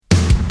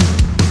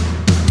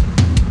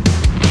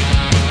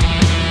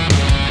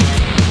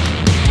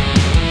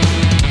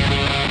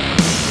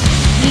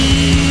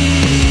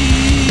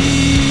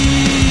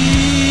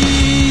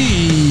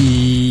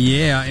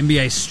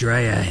NBA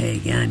Australia. How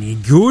you going? You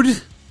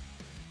good?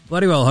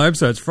 Bloody well hope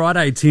so. It's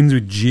Friday Tins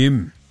with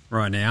Jim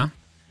right now.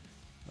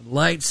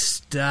 Late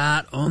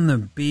start on the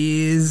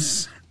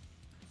beers.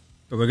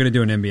 But we're going to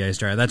do an NBA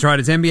Australia. That's right,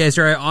 it's NBA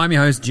Australia. I'm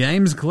your host,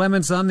 James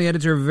Clements. I'm the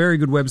editor of a very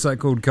good website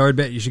called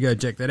CodeBet. You should go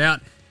check that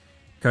out.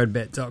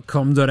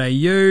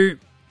 Codebet.com.au.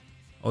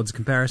 Odds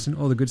comparison,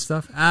 all the good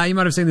stuff. You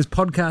might have seen this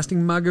podcasting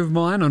mug of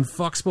mine on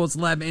Fox Sports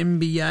Lab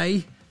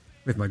NBA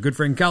with my good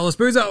friend Carlos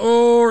Boozer,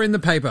 or in the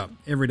paper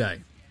every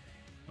day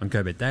on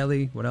CodeBet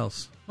Daily. What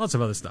else? Lots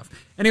of other stuff.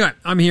 Anyway,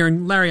 I'm here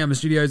in Larryama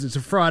Studios. It's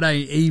a Friday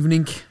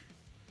evening.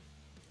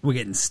 We're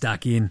getting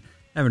stuck in,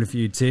 having a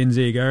few tins.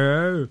 Here you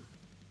go.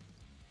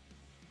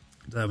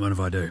 Don't mind if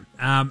I do.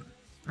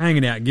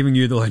 Hanging out, giving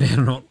you the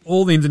lowdown on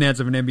all the ins and outs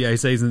of an NBA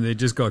season that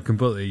just got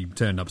completely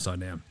turned upside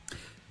down.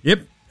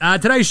 Yep.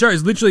 Today's show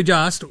is literally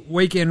just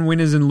weekend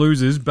winners and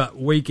losers, but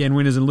weekend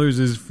winners and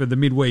losers for the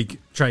midweek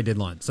trade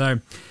deadline. So,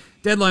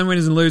 deadline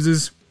winners and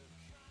losers,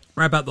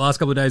 wrap up the last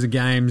couple of days of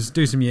games,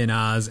 do some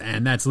YNRs,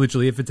 and that's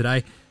literally it for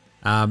today.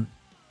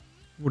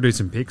 We'll do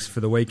some picks for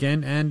the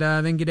weekend, and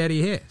then get out of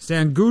your hair.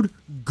 Sound good?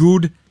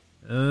 Good.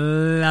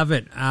 Love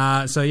it.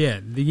 So yeah,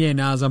 the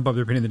YNRs,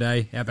 unpopular opinion of the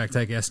day, Outback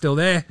Takeout still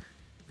there.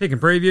 Pick and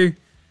preview.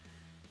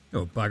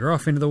 Oh, bugger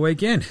off into the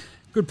weekend.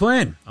 Good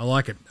plan. I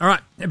like it. All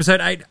right,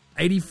 episode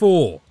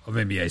 884 of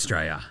NBA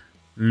Australia.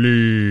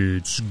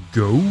 Let's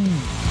go.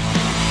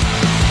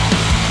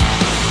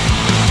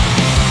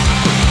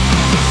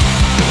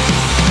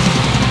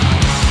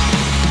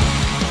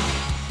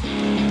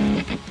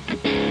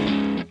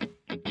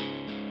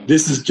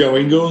 This is Joe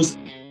Ingles,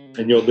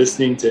 and you're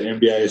listening to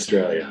NBA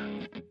Australia.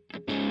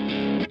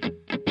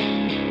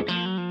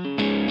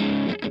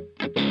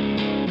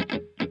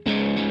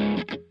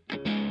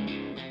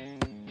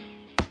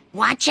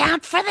 Watch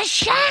out for the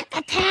Shaq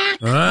attack.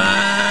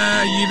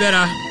 You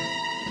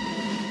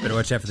better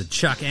watch out for the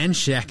Chuck and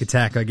Shaq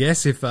attack, I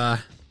guess, if, I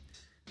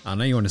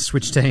know you want to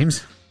switch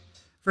teams.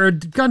 For a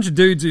bunch of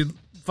dudes who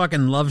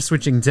fucking love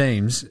switching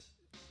teams,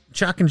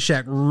 Chuck and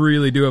Shaq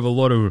really do have a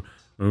lot of,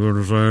 I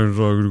gotta say, it's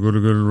like, you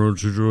gotta get in the right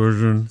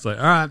situation. It's like,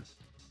 alright,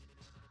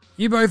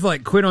 you both,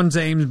 like, quit on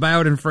teams,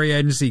 bailed in free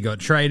agency, got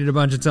traded a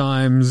bunch of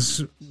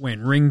times,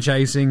 went ring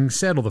chasing,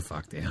 settle the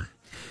fuck down.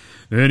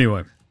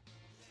 Anyway.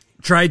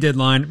 Trade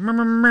deadline.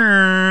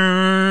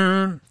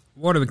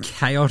 What a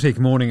chaotic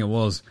morning it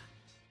was.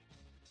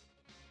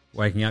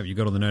 Waking up, you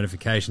got all the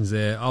notifications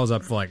there. I was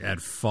up for at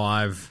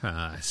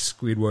 5.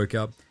 Squid woke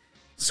up.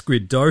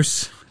 Squid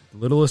dose, the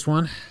littlest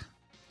one.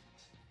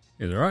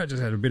 It was alright,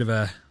 just had a bit of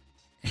a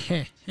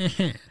and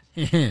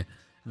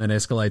then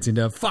escalates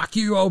into fuck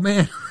you, old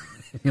man.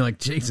 You're like,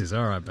 Jesus,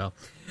 alright, pal.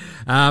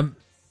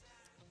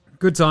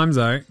 Good times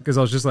though, because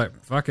I was just like,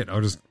 fuck it, I'll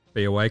just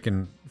be awake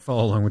and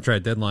follow along with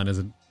trade deadline as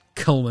it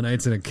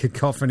culminates in a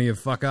cacophony of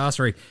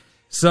fuck-assery.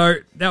 So,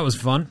 that was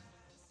fun.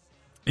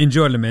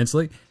 Enjoyed it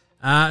immensely.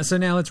 So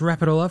now let's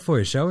wrap it all up for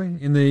you, shall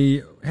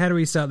we? How do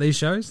we start these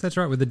shows? That's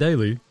right, with the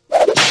daily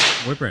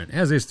whip round.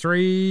 How's this?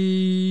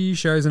 3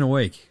 shows in a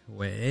week.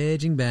 We're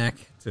edging back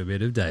to a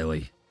bit of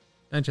daily.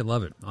 Don't you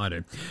love it? I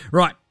do.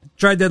 Right,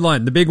 trade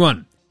deadline, the big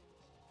one.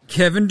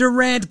 Kevin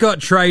Durant got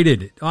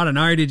traded. I don't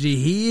know, did you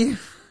hear?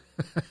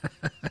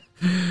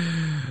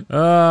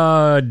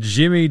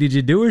 Jimmy, did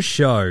you do a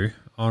show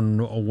on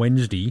a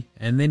Wednesday,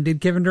 and then did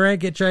Kevin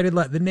Durant get traded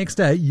the next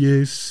day?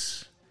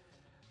 Yes.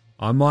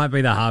 I might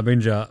be the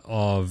harbinger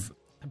of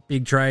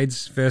big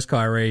trades. First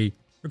Kyrie,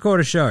 record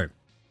a show.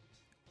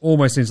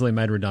 Almost instantly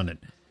made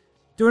redundant.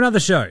 Do another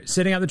show,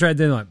 setting up the trade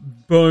deadline.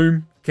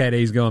 Boom,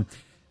 KD's gone.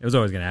 It was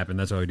always going to happen.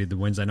 That's why we did the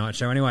Wednesday night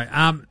show anyway.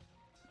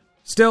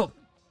 Still,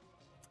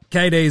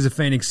 KD is a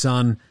Phoenix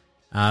Sun.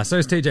 So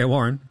is TJ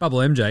Warren. Bubble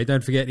MJ,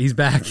 don't forget, he's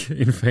back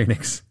in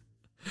Phoenix.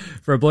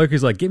 For a bloke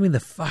who's like, get me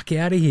the fuck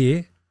out of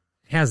here.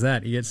 How's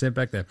that? He gets sent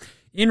back there.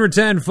 In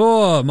return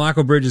for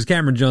Michael Bridges,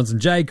 Cameron Johnson,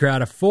 Jay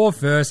Crowder, 4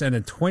 firsts, and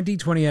a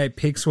 2028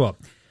 pick swap.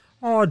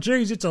 Oh,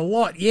 geez, it's a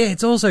lot. Yeah,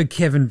 it's also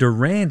Kevin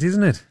Durant,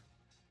 isn't it?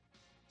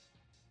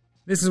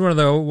 This is one of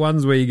the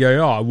ones where you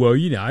go, oh, well,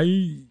 you know,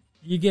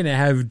 you're going to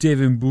have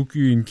Devin Booker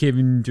and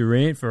Kevin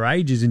Durant for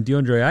ages and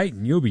DeAndre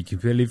Ayton. You'll be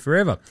competitive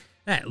forever.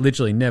 That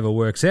literally never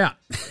works out.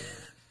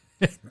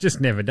 It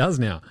just never does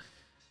now.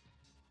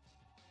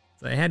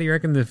 So how do you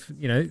reckon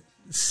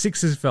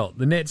Sixers felt?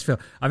 The Nets felt.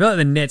 I feel like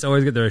the Nets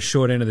always get the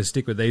short end of the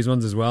stick with these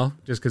ones as well,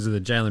 just because of the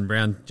Jaylen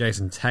Brown,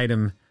 Jason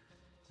Tatum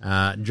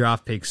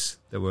draft picks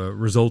that were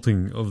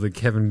resulting of the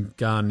Kevin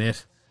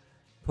Garnett,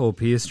 Paul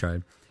Pierce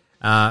trade.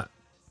 But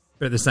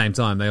at the same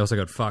time, they also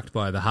got fucked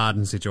by the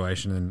Harden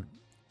situation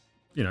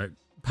and,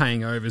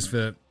 paying overs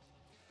for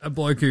a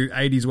bloke who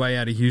ate his way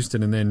out of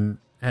Houston and then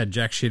had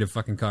jack shit of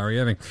fucking Kyrie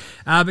Irving.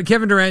 But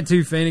Kevin Durant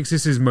to Phoenix,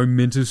 this is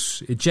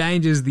momentous. It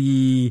changes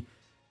the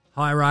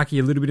hierarchy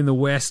a little bit in the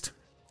West.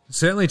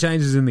 Certainly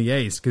changes in the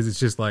East, because it's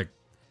just like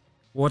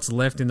what's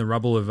left in the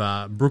rubble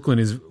of Brooklyn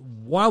is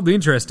wildly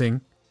interesting.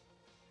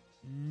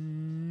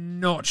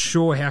 Not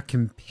sure how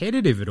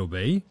competitive it'll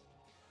be.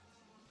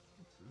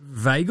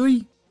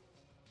 Vaguely?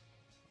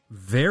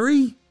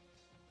 Very?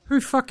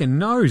 Who fucking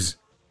knows?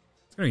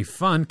 It's going to be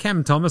fun.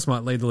 Cam Thomas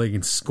might lead the league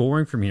in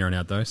scoring from here on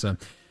out, though, so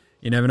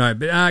you never know.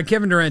 But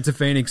Kevin Durant to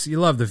Phoenix, you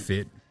love the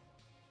fit.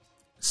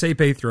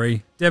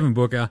 CP3, Devin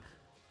Booker,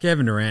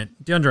 Kevin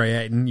Durant, DeAndre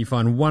Ayton. You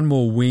find one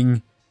more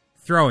wing,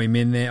 throw him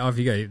in there. Off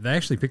you go. They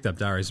actually picked up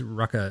Darius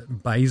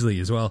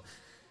Rucker-Baisley as well.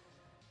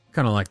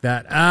 Kind of like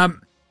that.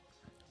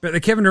 But the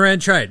Kevin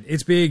Durant trade,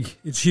 it's big.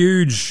 It's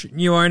huge.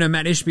 New owner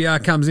Matt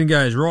Ishbia comes in and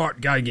goes, right,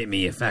 go get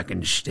me a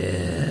fucking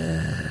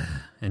star.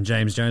 And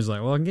James Jones is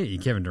like, well, I can get you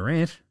Kevin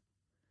Durant.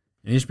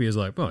 And Ishbia's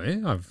like, well,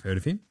 yeah, I've heard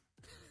of him.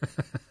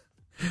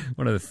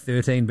 One of the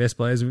 13 best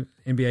players of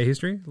NBA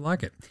history.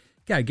 Like it.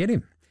 Go get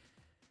him.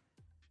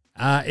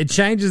 It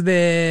changes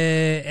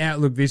their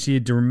outlook this year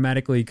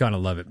dramatically. Kind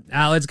of love it.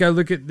 Let's go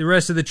look at the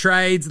rest of the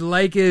trades. The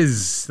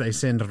Lakers, they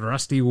send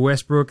Rusty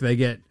Westbrook. They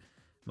get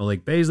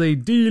Malik Beasley,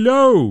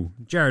 D'Lo,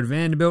 Jared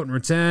Vanderbilt in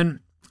return.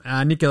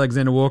 Nick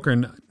Alexander-Walker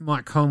and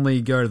Mike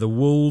Conley go to the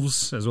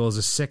Wolves, as well as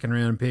a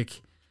second-round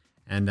pick.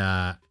 And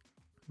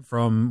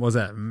from, what was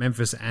that,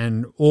 Memphis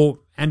or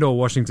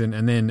Washington,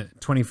 and then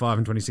 25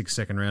 and 26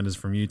 second-rounders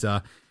from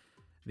Utah.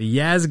 The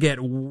Jazz get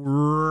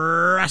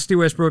Rusty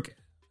Westbrook,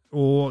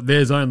 or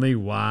there's only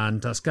one,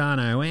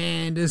 Toscano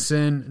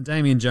Anderson,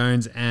 Damian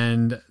Jones,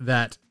 and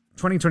that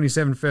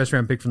 2027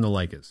 first-round pick from the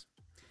Lakers,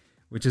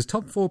 which is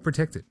top 4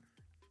 protected.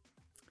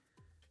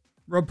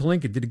 Rob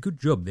Pelinka did a good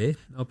job there.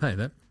 I'll pay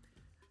that.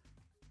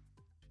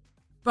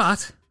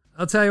 But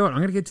I'll tell you what, I'm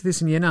going to get to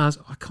this in the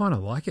NRs. I kind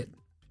of like it.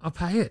 I'll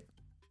pay it.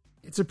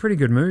 It's a pretty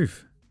good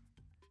move.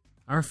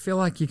 I feel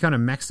like you kind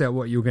of maxed out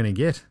what you're going to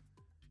get.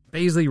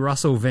 Beasley,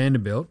 Russell,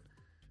 Vanderbilt.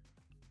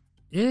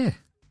 Yeah.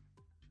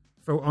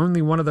 For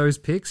only one of those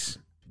picks.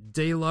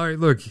 D'Lo,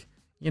 look,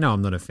 you know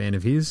I'm not a fan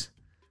of his.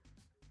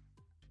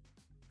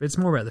 But it's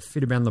more about the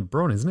fit around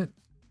LeBron, isn't it?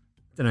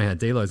 Don't know how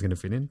D'Lo's going to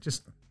fit in.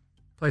 Just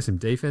play some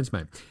defense,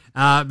 mate.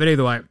 But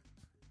either way,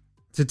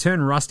 to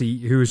turn Rusty,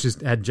 who has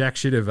just had jack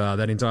shit of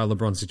that entire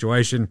LeBron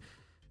situation,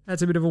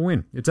 that's a bit of a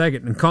win. You take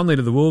it. And Conley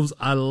to the Wolves,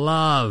 I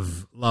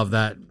love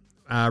that.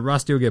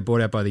 Rusty will get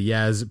bought out by the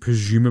Jazz,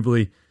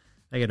 presumably.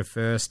 They get a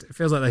first. It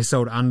feels like they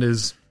sold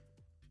unders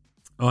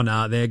on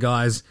their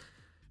guys.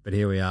 But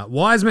here we are.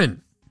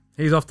 Wiseman,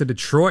 he's off to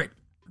Detroit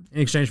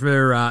in exchange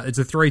for, it's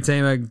a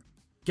 3-teamer.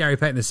 Gary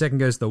Payton II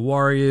goes to the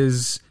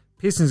Warriors.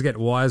 Pistons get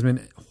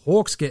Wiseman.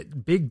 Hawks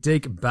get Big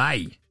Deke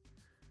Bay.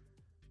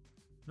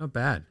 Not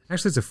bad.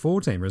 Actually, it's a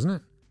 4-teamer, isn't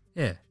it?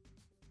 Yeah.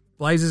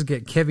 Blazers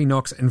get Kevin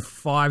Knox and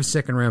 5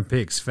 second-round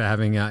picks for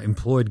having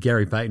employed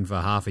Gary Payton for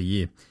half a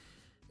year.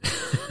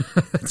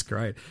 That's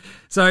great.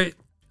 So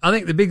I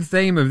think the big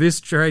theme of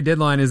this trade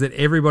deadline is that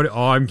everybody,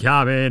 I'm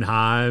coming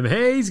home.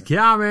 He's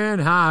coming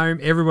home.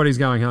 Everybody's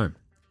going home.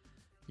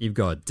 You've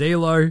got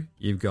D'Lo.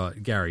 You've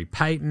got Gary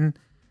Payton.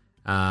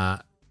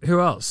 Who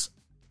else?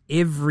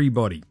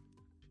 Everybody.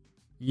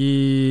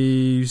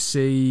 You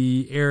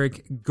see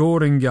Eric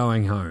Gordon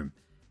going home.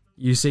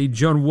 You see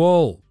John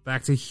Wall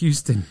back to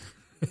Houston.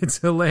 It's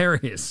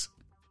hilarious.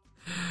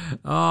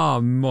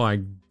 Oh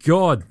my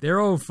God. They're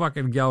all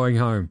fucking going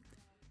home.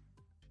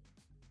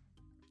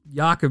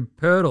 Jakob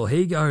Poeltl,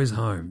 he goes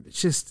home.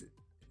 It's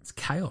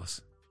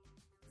chaos.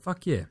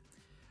 Fuck yeah.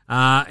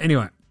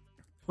 Anyway,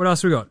 what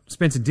else we got?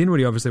 Spencer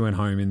Dinwiddie obviously went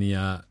home in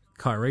the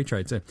Kyrie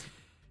trade too.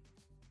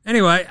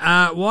 Anyway,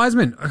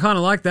 Wiseman, I kind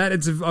of like that.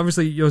 It's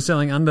obviously you're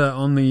selling under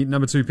on the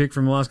number 2 pick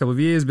from the last couple of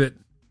years, but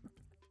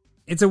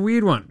it's a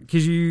weird one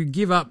because you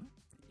give up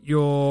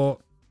your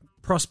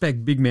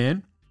prospect big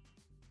man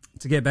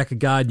to get back a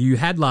guard you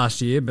had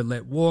last year but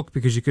let walk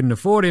because you couldn't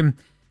afford him,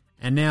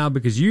 and now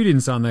because you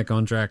didn't sign that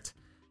contract,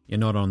 you're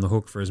not on the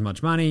hook for as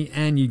much money,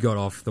 and you got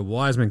off the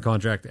Wiseman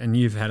contract, and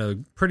you've had a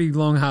pretty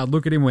long, hard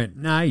look at him, went,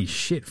 nah, he's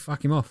shit,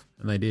 fuck him off,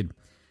 and they did.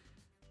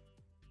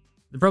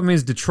 The problem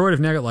is Detroit have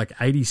now got like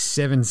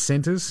 87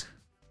 centers.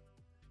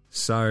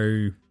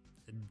 So,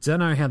 don't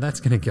know how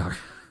that's going to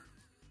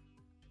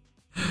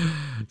go.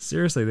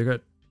 Seriously, they've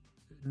got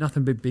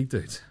nothing but big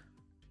dudes.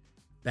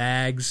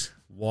 Bags,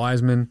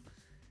 Wiseman,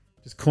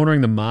 just cornering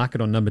the market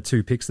on number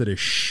 2 picks that are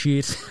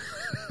shit.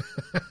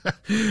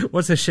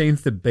 What's Hashim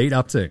the beat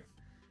up to?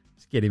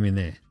 Just get him in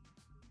there.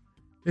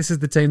 This is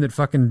the team that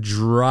fucking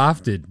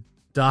drafted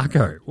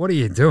Darko. What are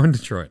you doing,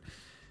 Detroit?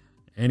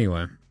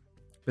 Anyway.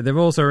 But they've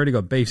also already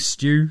got beef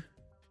stew.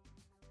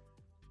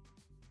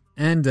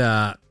 And,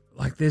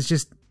 there's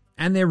just...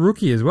 And they're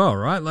rookie as well,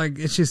 right? Like,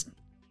 it's just...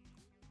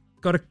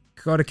 Got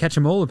to catch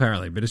them all,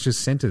 apparently. But it's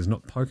just centers,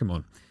 not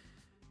Pokemon.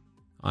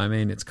 I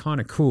mean, it's kind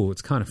of cool.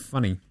 It's kind of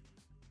funny.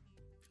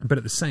 But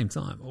at the same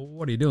time,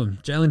 what are you doing?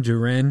 Jalen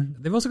Duran.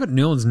 They've also got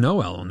Nerlens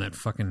Noel on that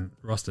fucking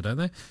roster, don't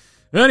they?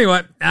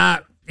 Anyway,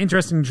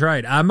 interesting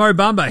trade. Mo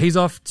Bamba, he's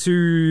off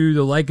to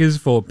the Lakers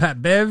for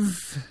Pat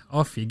Bev.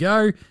 Off you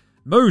go.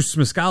 Moose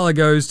Muscala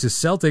goes to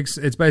Celtics.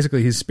 It's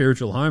basically his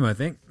spiritual home, I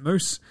think.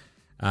 Moose,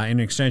 in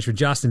exchange for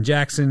Justin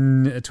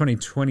Jackson, a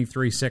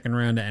 2023 second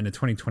rounder and a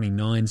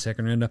 2029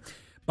 second rounder.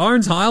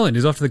 Bones Highland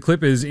is off to the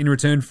Clippers in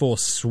return for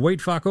sweet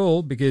fuck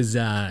all because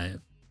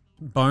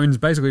Bones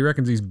basically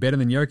reckons he's better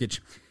than Jokic.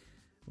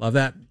 Love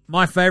that.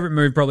 My favorite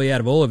move probably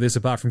out of all of this,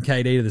 apart from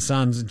KD to the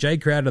Suns, Jay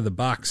Crowder to the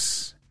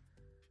Bucks.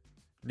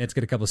 Nets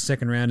get a couple of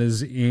second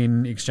rounders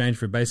in exchange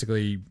for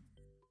basically,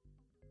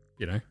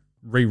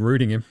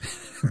 rerouting him,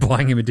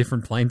 buying him a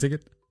different plane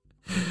ticket,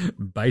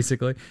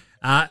 basically.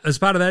 As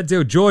part of that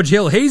deal, George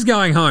Hill, he's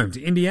going home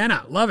to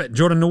Indiana. Love it.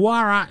 Jordan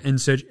Nwora and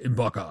Serge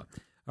Ibaka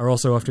are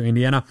also off to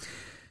Indiana.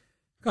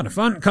 Kind of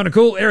fun, kind of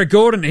cool. Eric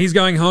Gordon, he's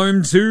going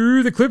home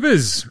to the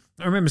Clippers.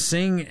 I remember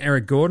seeing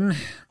Eric Gordon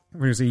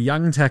when he was a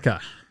young tacker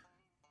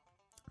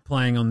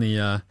playing on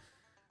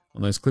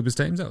those Clippers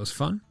teams. That was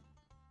fun.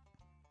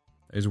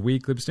 Those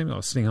weird Clippers teams. I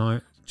was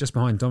sitting just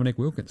behind Dominic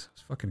Wilkins. It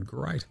was fucking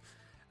great.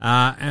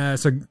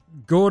 So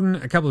Gordon,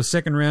 a couple of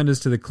second rounders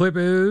to the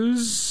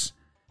Clippers.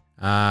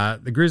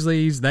 The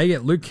Grizzlies, they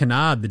get Luke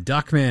Kennard, the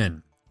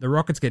Duckman. The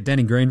Rockets get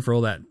Danny Green for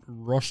all that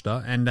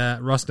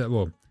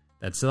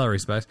that salary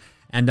space.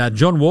 And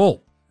John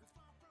Wall.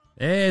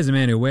 There's a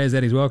man who wears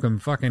out his welcome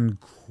fucking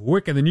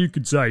quicker than you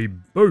could say.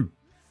 Boo.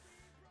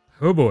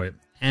 Oh boy.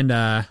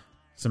 And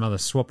some other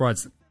swap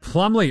rights.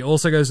 Plumlee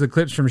also goes to the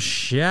Clips from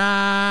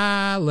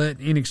Charlotte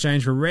in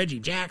exchange for Reggie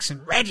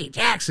Jackson. Reggie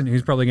Jackson,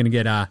 who's probably going to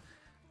get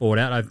bought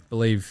out. I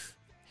believe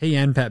he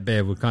and Pat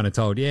Bev were kind of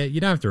told, yeah, you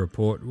don't have to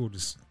report. We'll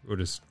just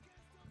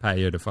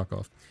pay you to fuck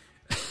off.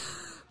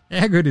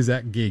 How good is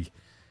that gig?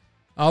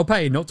 I'll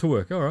pay you not to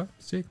work. All right,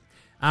 sick.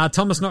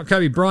 Thomas, not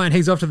Kobe Bryant.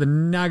 He's off to the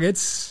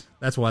Nuggets.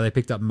 That's why they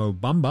picked up Mo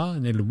Bamba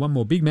and needed one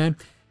more big man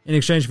in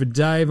exchange for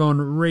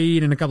Davon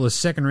Reed and a couple of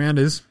second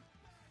rounders.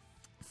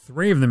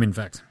 3 of them, in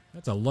fact.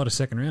 That's a lot of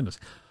second rounders.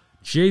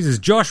 Jesus.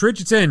 Josh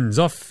Richardson's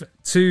off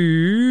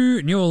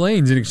to New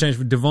Orleans in exchange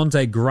for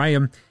Devontae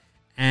Graham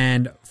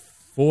and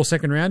 4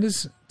 second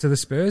rounders to the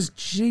Spurs.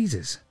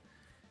 Jesus.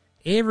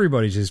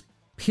 Everybody's just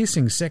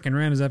pissing second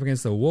rounders up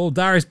against the wall.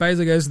 Darius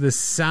Baszler goes to the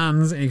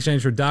Suns in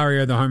exchange for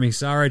Dario the Homie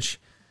Saric.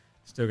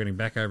 Still getting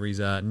back over his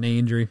knee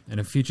injury and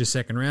a future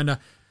second rounder.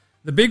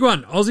 The big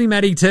one, Aussie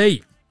Matty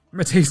T.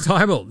 Matisse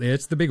Thybulle. Yeah,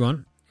 it's the big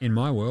one in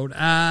my world.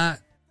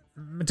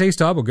 Matisse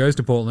Thybulle goes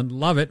to Portland.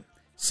 Love it.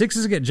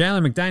 Sixers get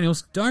Jalen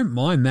McDaniels. Don't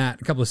mind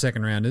that. A couple of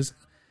second rounders.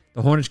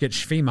 The Hornets get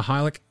Shvi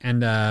Mihalik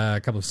and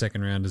a couple of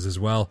second rounders as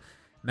well.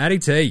 Matty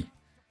T.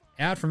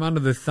 Out from under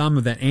the thumb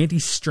of that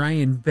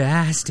anti-Australian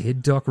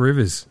bastard Doc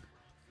Rivers.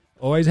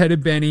 Always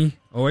hated Benny.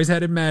 Always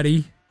hated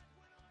Matty.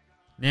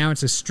 Now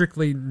it's a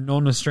strictly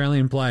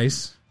non-Australian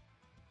place.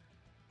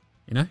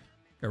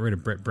 Got rid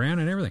of Brett Brown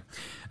and everything.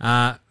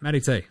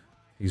 Matty T.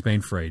 He's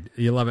been freed.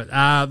 You love it.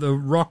 The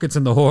Rockets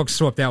and the Hawks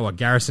swapped out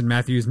Garrison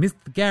Matthews. Missed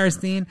the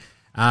Garrison.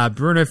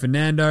 Bruno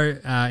Fernando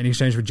in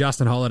exchange for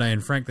Justin Holiday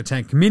and Frank the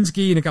Tank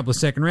Kaminsky and a couple of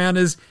second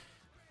rounders.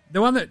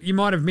 The one that you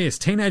might have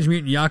missed, Teenage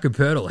Mutant Jakob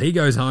Poeltl. He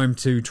goes home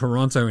to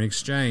Toronto in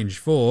exchange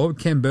for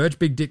Kem Birch,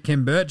 Big Dick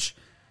Kem Birch,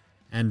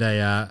 and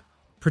a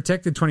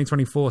protected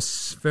 2024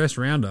 first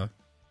rounder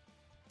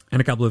and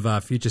a couple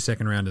of future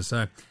second rounders.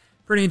 So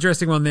pretty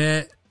interesting one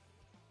there.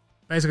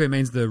 Basically, it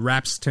means the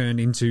Raps turned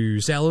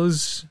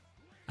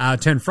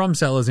from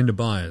sellers into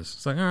buyers.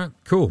 It's like, all right,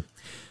 cool.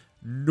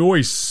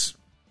 Nice.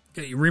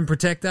 Get your rim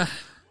protector.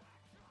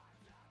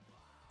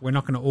 We're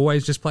not going to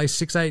always just play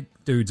 6'8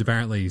 dudes,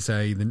 apparently,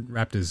 say the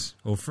Raptors.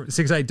 Or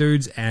 6'8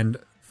 dudes and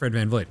Fred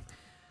VanVleet.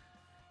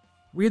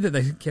 Weird that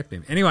they kept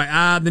him. Anyway,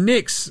 the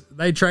Knicks,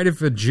 they traded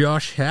for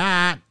Josh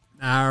Hart,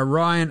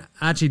 Ryan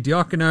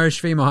Arcidiacono,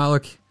 Shvi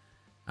Mihalik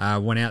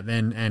went out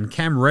then, and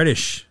Cam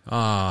Reddish.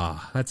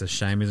 That's a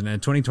shame, isn't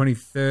it?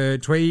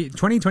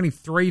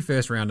 2023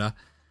 first rounder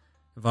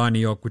via New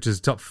York, which is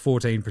top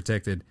 14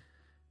 protected.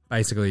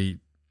 Basically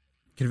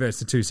converts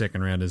to 2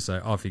 second rounders, so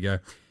off you go.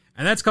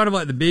 And that's kind of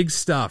like the big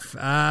stuff.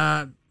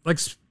 Like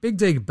Big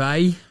Dig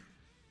Bay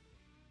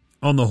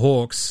on the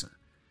Hawks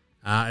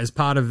as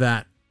part of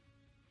that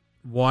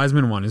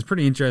Wiseman one is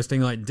pretty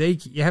interesting. Like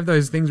Deke, you have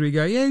those things where you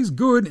go, yeah, he's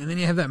good, and then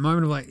you have that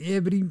moment of like, yeah,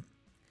 but he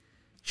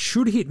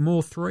should hit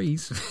more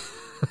threes.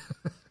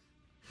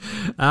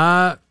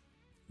 The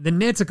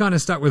Nets are kind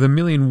of stuck with a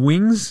million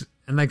wings,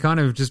 and they kind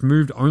of just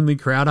moved only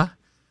Crowder.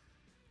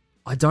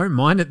 I don't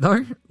mind it,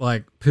 though.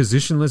 Like,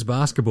 positionless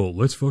basketball.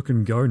 Let's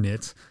fucking go,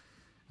 Nets.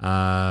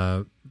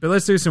 But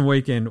let's do some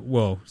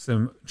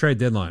some trade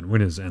deadline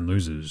winners and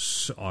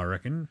losers, I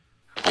reckon.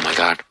 Oh, my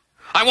God.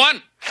 I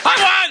won!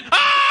 I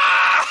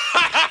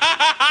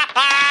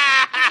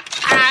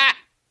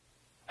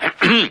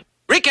won!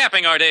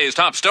 Recapping our day's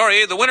top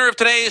story, the winner of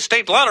today's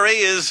state lottery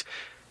is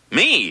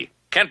me,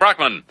 Kent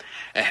Brockman.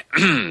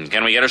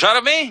 Can we get a shot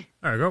of me?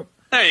 There you go.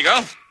 There you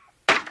go.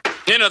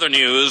 In other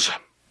news,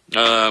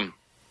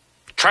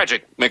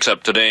 tragic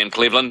mix-up today in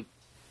Cleveland.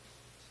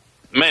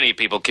 Many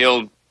people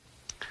killed.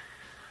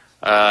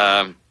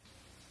 Goodbye.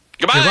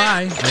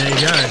 There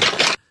you go.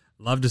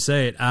 Love to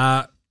see it.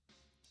 I'll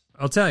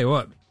tell you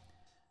what.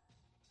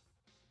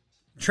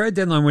 Trade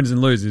deadline winners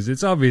and losers,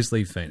 it's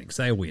obviously Phoenix.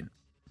 They win.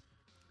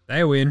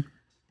 They win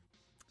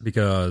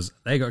because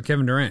they got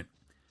Kevin Durant.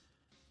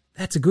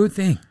 That's a good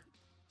thing.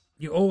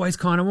 You always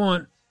kind of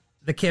want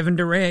the Kevin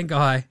Durant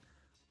guy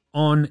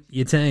on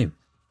your team.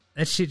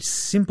 That shit's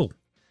simple.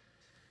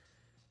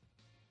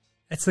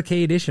 That's the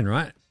key addition,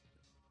 right?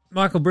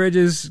 Michael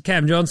Bridges,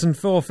 Cam Johnson,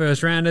 4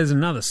 first rounders,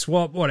 another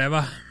swap,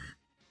 whatever.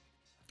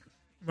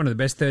 one of the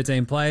best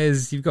 13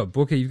 players. You've got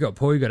Booker, you've got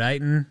Paul, you've got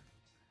Ayton.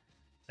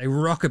 They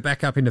rocket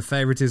back up into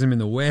favoritism in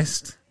the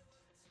West.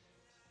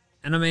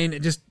 And I mean,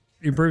 it just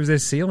improves their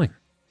ceiling.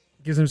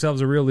 Gives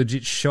themselves a real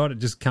legit shot at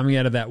just coming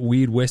out of that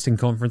weird Western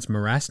Conference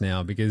morass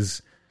now,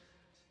 because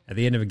at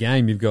the end of a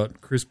game, you've got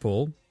Chris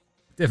Paul,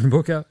 Devin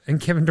Booker, and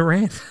Kevin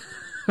Durant.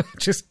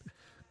 Just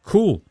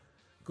cool.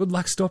 Good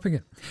luck stopping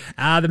it.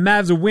 The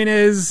Mavs are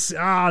winners.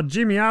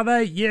 Jimmy, are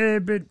they? Yeah,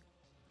 but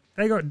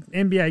they got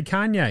NBA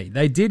Kanye.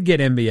 They did get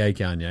NBA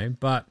Kanye,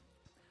 but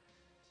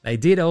they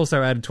did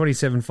also add a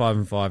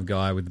 27-5-5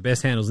 guy with the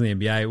best handles in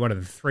the NBA, one of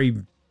the three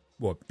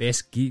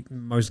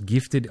most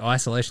gifted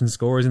isolation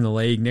scorers in the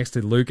league, next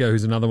to Luka,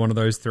 who's another one of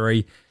those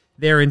three.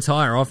 Their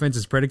entire offense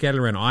is predicated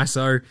around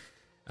ISO,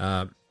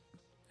 and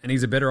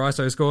he's a better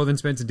ISO scorer than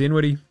Spencer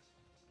Dinwiddie.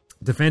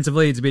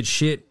 Defensively, it's a bit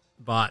shit,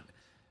 but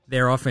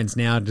their offense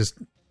now just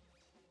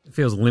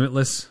feels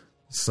limitless.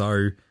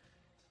 So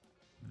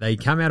they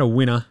come out a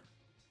winner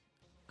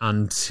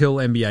until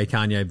NBA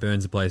Kanye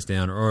burns the place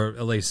down, or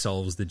at least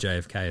solves the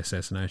JFK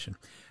assassination.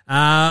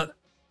 The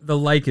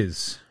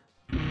Lakers.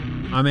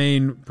 I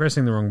mean,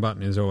 pressing the wrong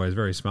button is always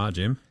very smart,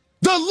 Jim.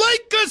 The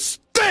Lakers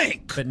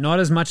stink! But not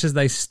as much as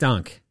they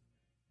stunk,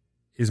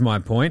 is my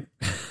point.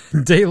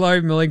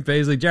 D'Lo, Malik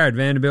Beasley, Jared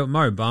Vanderbilt,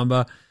 Mo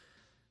Bamba.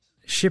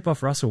 Ship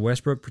off Russell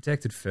Westbrook,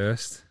 protected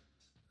first.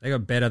 They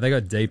got better, they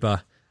got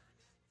deeper.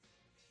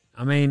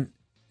 I mean,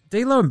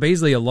 D'Lo and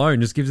Beasley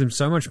alone just gives them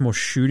so much more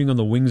shooting on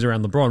the wings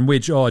around LeBron,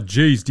 which,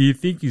 do you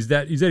think is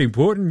that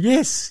important?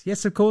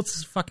 Yes, of course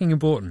it's fucking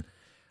important.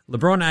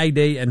 LeBron, AD,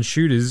 and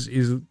shooters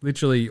is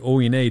literally all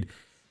you need.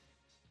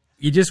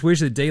 You just wish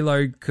that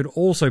D'Lo could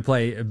also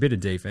play a bit of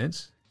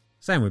defense.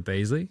 Same with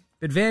Beasley.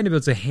 But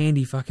Vanderbilt's a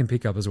handy fucking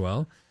pickup as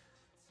well.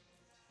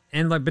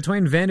 And like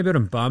between Vanderbilt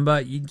and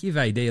Bamba, you give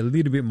AD a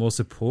little bit more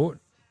support.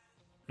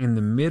 In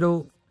the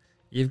middle,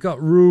 you've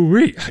got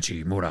Rui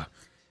Hachimura.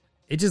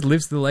 It just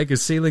lifts the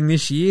Lakers' ceiling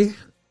this year.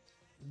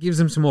 Gives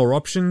them some more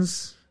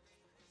options.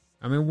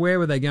 I mean, where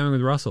were they going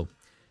with Russell?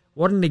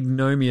 What an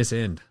ignominious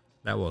end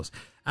that was.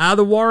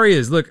 The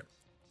Warriors, look,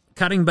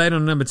 cutting bait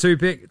on a number 2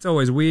 pick. It's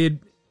always weird,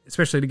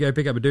 especially to go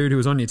pick up a dude who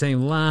was on your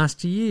team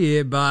last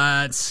year,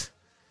 but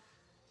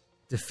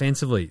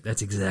defensively,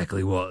 that's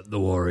exactly what the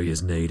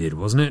Warriors needed,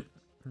 wasn't it?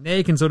 Now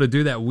you can sort of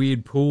do that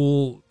weird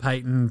Poole,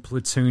 Payton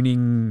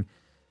platooning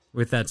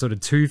with that sort of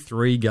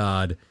 2-3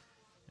 guard,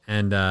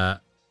 and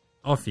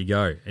off you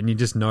go. And you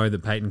just know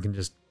that Payton can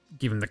just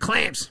give him the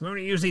clamps. We're going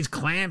to use these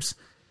clamps.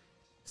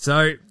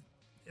 So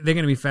they're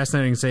going to be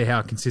fascinating to see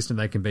how consistent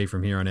they can be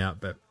from here on out,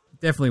 but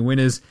definitely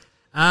winners.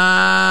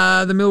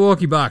 The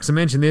Milwaukee Bucks. I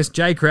mentioned this.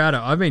 Jay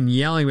Crowder. I've been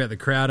yelling about the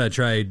Crowder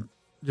trade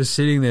just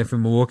sitting there for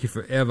Milwaukee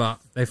forever.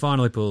 They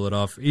finally pull it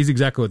off. He's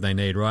exactly what they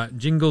need, right?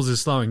 Jingles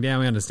is slowing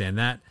down. We understand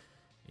that.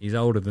 He's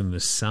older than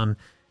the sun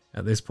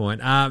at this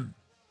point.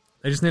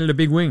 They just needed a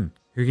big wing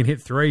who can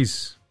hit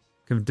threes,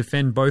 can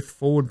defend both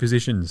forward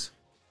positions,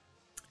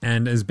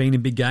 and has been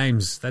in big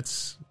games.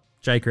 That's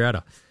Jay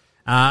Crowder.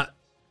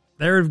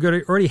 They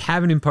already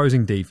have an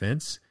imposing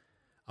defense.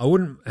 I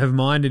wouldn't have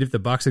minded if the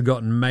Bucks had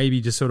gotten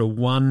maybe just sort of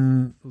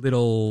one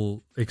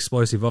little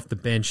explosive off the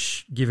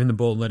bench, give him the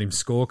ball and let him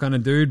score kind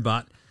of dude,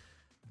 but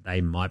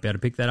they might be able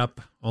to pick that up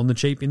on the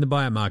cheap in the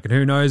buyout market.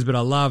 Who knows, but I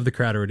love the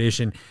Crowder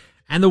addition.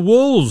 And the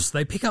Wolves,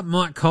 they pick up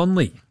Mike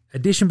Conley.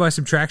 Addition by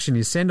subtraction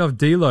is send off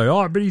D'Lo.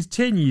 Oh, but he's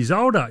 10 years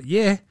older.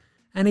 Yeah,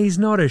 and he's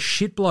not a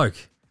shit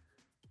bloke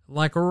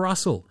like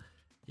Russell.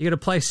 You got to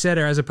play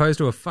setter as opposed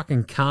to a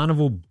fucking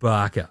carnival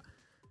barker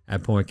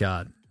at point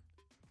guard.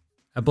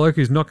 A bloke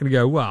who's not going to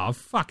go, wow,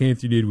 fuck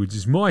Anthony Edwards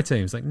is my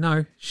team. It's like,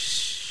 no,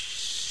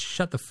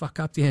 shut the fuck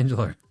up,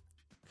 D'Angelo.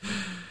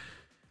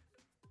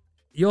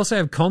 You also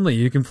have Conley,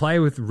 who can play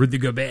with Rudy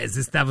Gobert.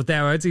 This stuff with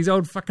it's his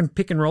old fucking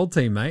pick and roll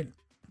team, mate,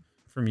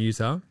 from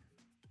Utah.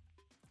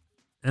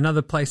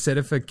 Another place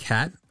setter for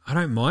Cat. I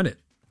don't mind it.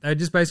 They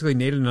just basically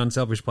needed an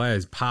unselfish player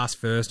who's pass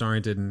first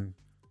oriented, and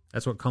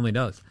that's what Conley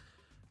does.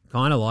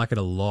 Kind of like it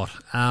a lot.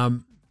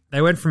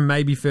 They went from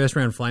maybe first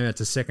round flameout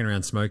to second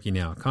round smoky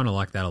now. Kind of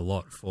like that a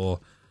lot for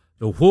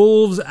the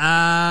Wolves.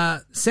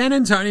 San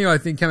Antonio, I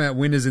think, come out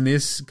winners in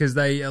this because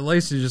they at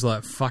least are just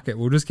like, fuck it,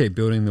 we'll just keep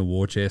building the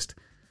war chest.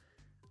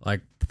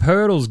 Like,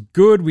 Pirtle's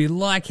good. We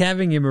like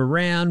having him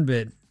around,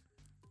 but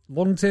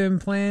long-term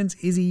plans,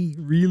 is he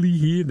really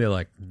here? They're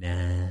like,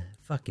 nah,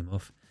 fuck him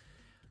off.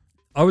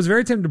 I was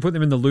very tempted to put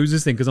them in the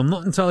losers thing because I'm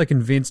not entirely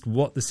convinced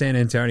what the San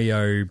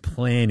Antonio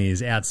plan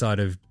is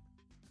outside of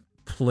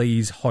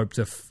please hope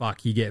to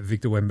fuck you get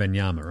Victor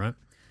Wembanyama, right?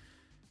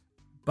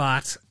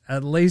 But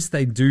at least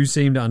they do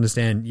seem to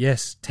understand,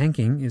 yes,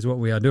 tanking is what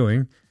we are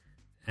doing,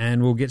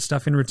 and we'll get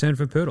stuff in return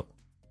for Pirtle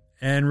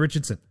and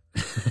Richardson.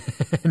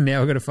 Now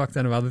we've got a fuck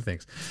ton of other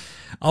things.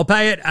 I'll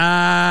pay it.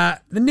 The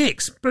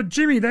Knicks. But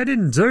Jimmy, they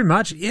didn't do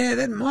much. Yeah,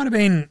 that might have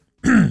been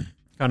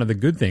kind of the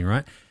good thing,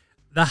 right?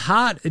 The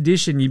Hart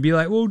edition, you'd be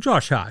like, well,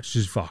 Josh Hart's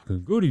just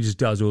fucking good. He just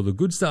does all the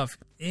good stuff.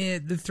 Yeah,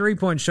 the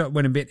three-point shot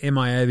went a bit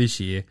MIA this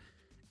year.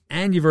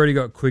 And you've already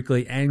got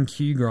Quickly and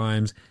Q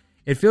Grimes.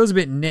 It feels a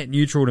bit net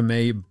neutral to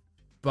me,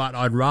 but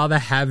I'd rather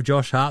have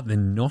Josh Hart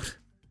than not.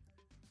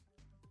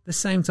 the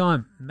same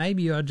time,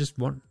 maybe I just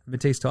want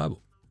Matisse Thybulle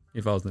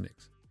if I was the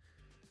Knicks.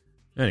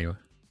 Anyway,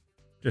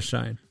 just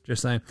saying.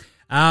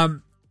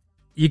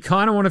 You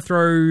kind of want to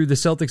throw the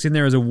Celtics in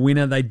there as a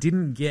winner. They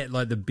didn't get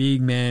like the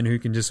big man who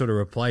can just sort of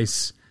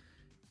replace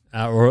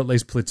or at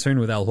least platoon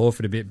with Al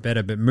Horford a bit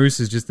better. But Moose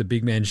is just the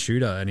big man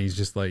shooter, and he's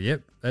just like,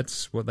 yep,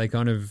 that's what they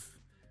kind of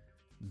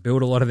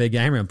build a lot of their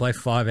game around, play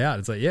 5 out.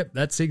 It's like, yep,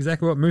 that's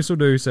exactly what Moose will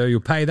do. So you'll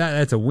pay that.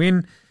 That's a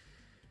win.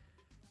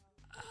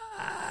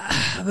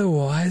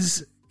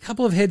 Otherwise, a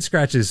couple of head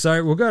scratches.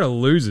 So we'll go to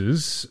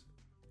losers,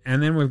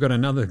 and then we've got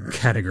another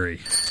category.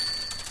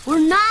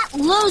 We're not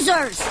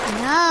losers.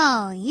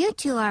 No, you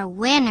two are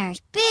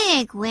winners.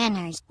 Big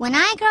winners. When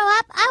I grow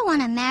up, I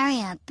want to marry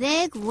a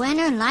big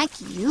winner like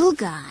you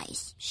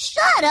guys.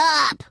 Shut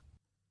up.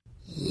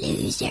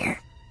 Loser.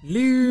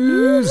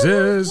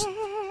 Losers.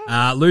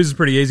 Losers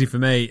pretty easy for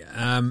me.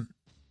 I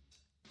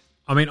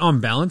mean,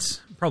 on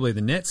balance, probably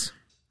the Nets.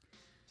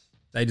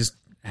 They just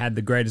had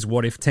the greatest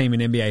what-if team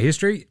in NBA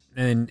history,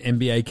 and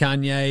NBA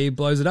Kanye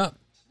blows it up.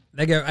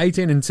 They go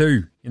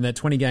 18-2 in that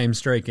 20-game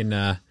streak,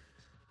 and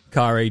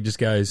Kyrie just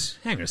goes,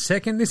 hang on a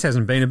second, this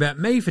hasn't been about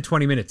me for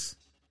 20 minutes.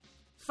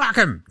 Fuck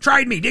him,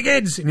 trade me,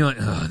 dickheads. And you're like,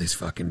 oh, this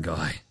fucking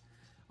guy.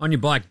 On your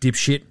bike,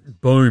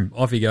 dipshit. Boom,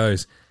 off he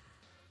goes.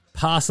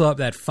 Parcel up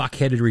that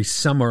fuckheadedry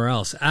somewhere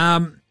else.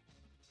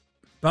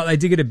 But they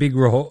did get a big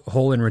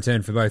haul in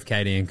return for both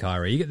KD and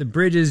Kyrie. You get the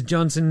Bridges,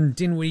 Johnson,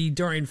 Dinwiddie,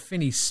 Dorian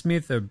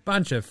Finney-Smith, a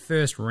bunch of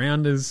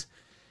first-rounders.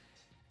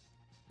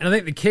 And I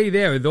think the key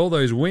there with all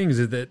those wings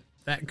is that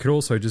could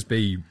also just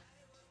be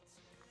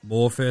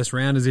more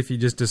first-rounders if you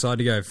just decide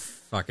to go,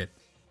 fuck it.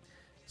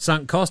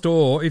 Sunk cost,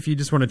 or if you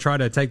just want to try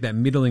to take that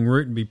middling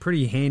route and be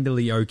pretty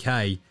handily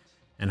okay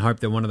and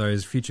hope that one of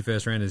those future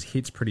first-rounders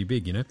hits pretty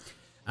big, you know?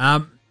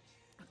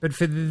 But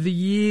for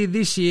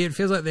this year, it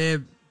feels like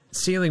their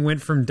ceiling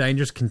went from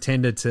dangerous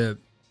contender to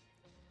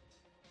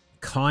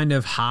kind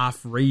of half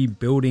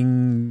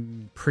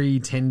rebuilding,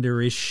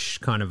 pretender-ish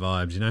kind of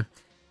vibes, you know?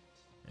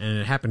 And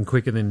it happened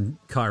quicker than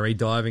Kyrie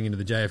diving into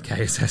the JFK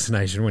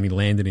assassination when he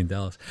landed in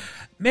Dallas.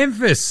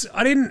 Memphis,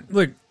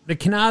 the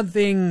Kennard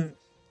thing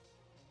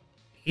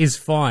is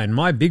fine.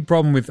 My big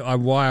problem with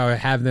why I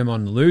have them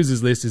on the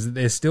losers list is that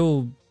they're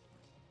still,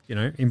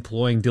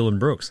 employing Dylan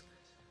Brooks.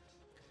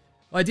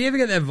 Like, do you ever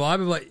get that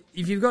vibe of, like,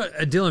 if you've got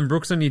a Dylan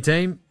Brooks on your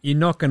team, you're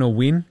not going to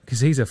win because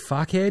he's a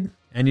fuckhead?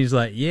 And he's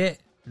like,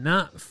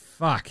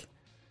 fuck.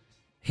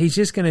 He's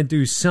just going to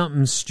do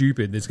something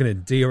stupid that's going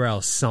to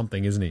derail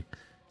something, isn't he?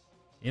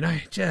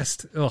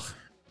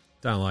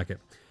 Don't like it.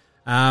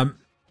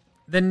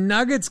 The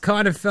Nuggets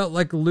kind of felt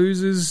like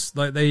losers.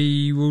 Like,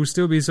 they will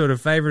still be sort of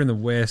favourite in the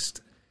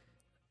West.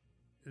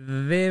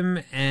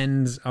 Them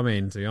and,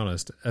 to be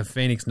honest, a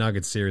Phoenix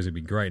Nuggets series would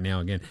be great now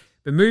again.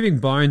 But moving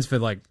Bones for,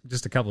 like,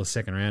 just a couple of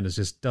second rounders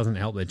just doesn't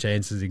help their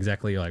chances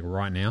exactly, like,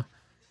 right now.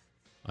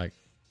 Like,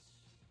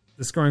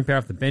 the scoring power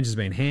off the bench has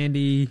been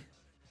handy.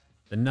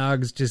 The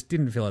Nugs just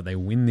didn't feel like they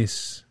win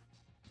this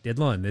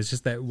deadline. There's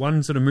just that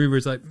one sort of move where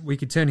it's like, we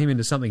could turn him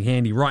into something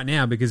handy right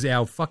now because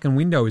our fucking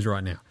window is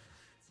right now.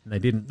 And they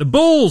didn't. The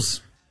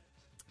Bulls!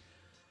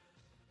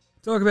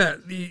 Talk about,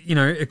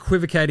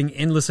 equivocating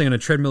endlessly on a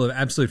treadmill of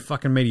absolute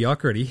fucking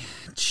mediocrity.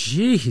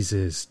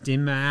 Jesus.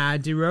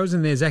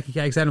 DeRozan there, Zachy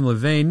Cakes, Adam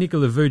Levine,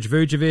 Nikola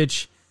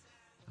Vucevic.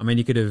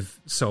 You could have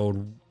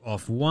sold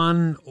off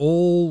one,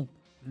 all,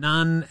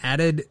 none,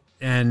 added,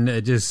 and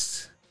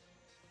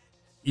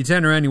you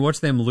turn around and you watch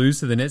them lose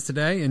to the Nets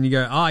today, and you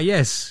go,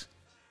 yes,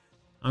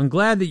 I'm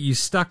glad that you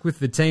stuck with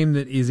the team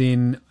that is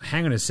in,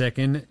 hang on a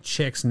second,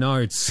 checks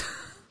notes.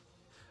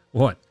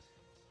 What?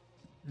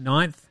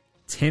 9th?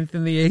 10th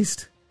in the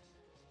East,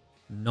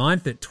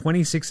 9th at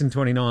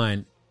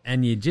 26-29,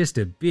 and you're just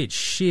a bit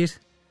shit.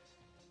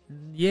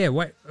 Yeah,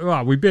 wait.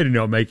 Oh, we better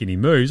not make any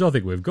moves. I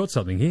think we've got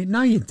something here.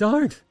 No, you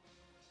don't.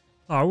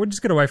 Oh, we're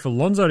just going to wait for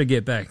Lonzo to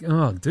get back.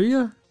 Oh, do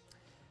you?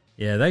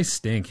 Yeah, they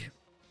stink.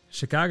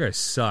 Chicago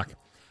suck.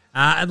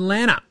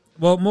 Atlanta.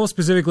 Well, more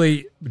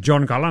specifically,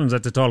 John Collins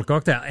at the Total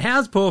Cocktail.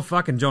 How's poor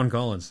fucking John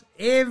Collins?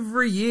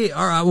 Every year,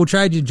 all right, we'll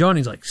trade you John.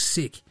 He's like,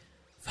 sick.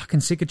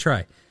 Fucking sick of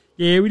Trey.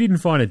 Yeah, we didn't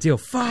find a deal.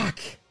 Fuck.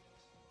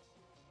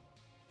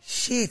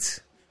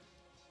 Shit.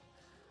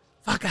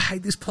 Fuck, I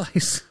hate this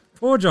place.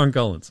 Poor John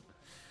Collins.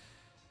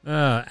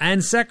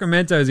 And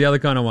Sacramento's the other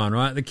kind of one,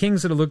 right? The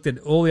Kings sort of looked at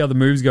all the other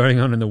moves going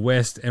on in the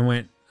West and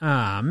went,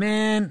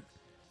 man.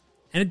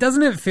 And it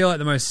doesn't feel like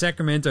the most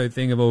Sacramento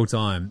thing of all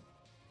time.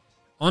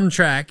 On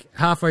track,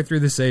 halfway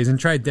through the season,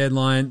 trade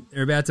deadline,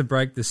 they're about to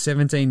break the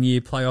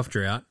 17-year playoff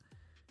drought.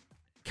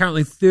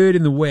 Currently third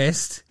in the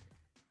West.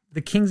 The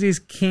Kings'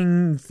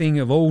 king thing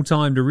of all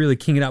time to really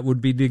king it up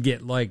would be to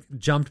get, like,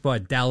 jumped by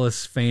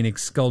Dallas,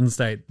 Phoenix, Golden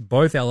State,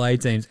 both LA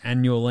teams,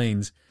 and New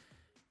Orleans,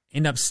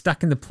 end up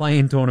stuck in the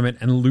play-in tournament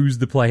and lose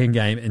the play-in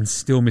game and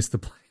still miss the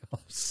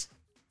playoffs.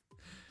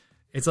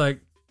 It's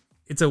like,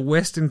 it's a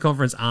Western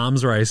Conference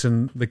arms race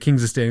and the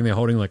Kings are standing there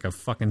holding like a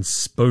fucking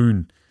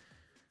spoon.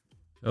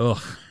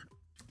 Ugh.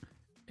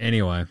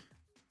 Anyway.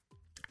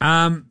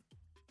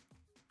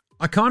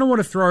 I kind of want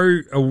to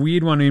throw a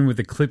weird one in with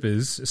the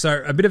Clippers.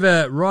 So a bit of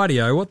a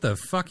radio. What the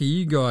fuck are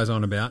you guys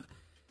on about?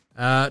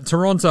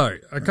 Toronto.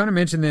 I kind of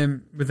mentioned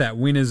them with that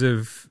winners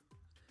of...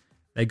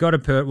 They got a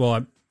Pirtle.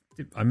 Well,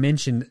 I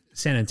mentioned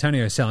San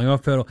Antonio selling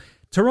off Pirtle.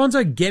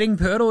 Toronto getting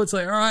Pirtle. It's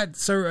like, all right,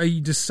 so are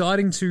you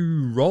deciding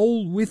to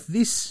roll with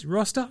this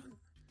roster?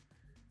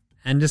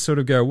 And just sort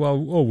of go,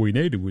 well, all we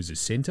needed was a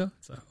center.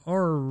 It's like, all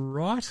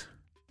right.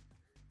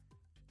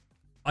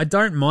 I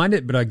don't mind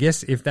it, but I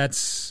guess if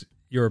that's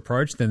your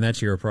approach, then that's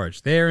your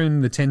approach. They're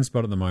in the 10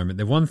 spot at the moment.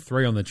 They've won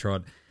 3 on the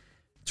trot.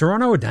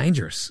 Toronto are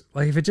dangerous.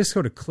 Like, if it just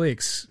sort of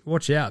clicks,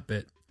 watch out. But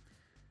it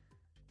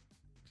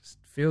just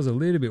feels a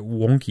little bit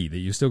wonky that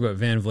you've still got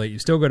Van Vliet,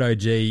 you've still got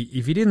OG.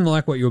 If you didn't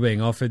like what you were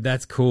being offered,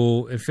 that's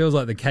cool. It feels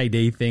like the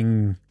KD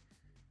thing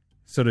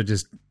sort of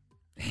just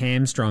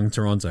hamstrung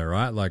Toronto,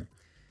 right? Like,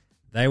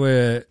 they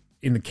were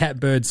in the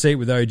catbird seat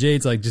with OG.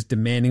 It's like just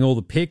demanding all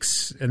the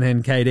picks, and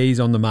then KD's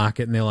on the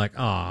market, and they're like,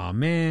 oh,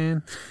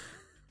 man.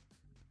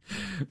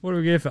 What do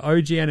we get for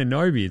OG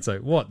Anunoby? It's like,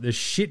 what, the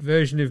shit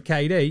version of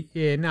KD?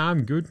 Yeah, no,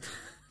 I'm good.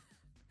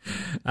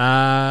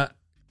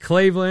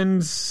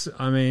 Cleveland,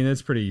 I mean,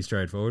 that's pretty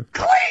straightforward.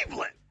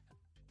 Cleveland!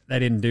 They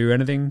didn't do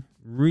anything,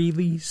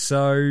 really,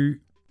 so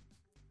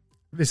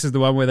this is the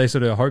one where they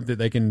sort of hope that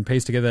they can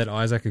piece together that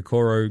Isaac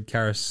Okoro,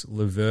 Karis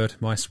LeVert,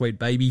 my sweet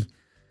baby.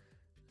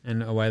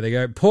 And away they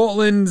go.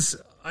 Portland,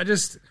 I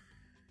don't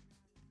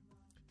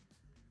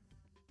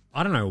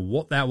know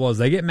what that was.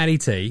 They get Matty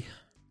T.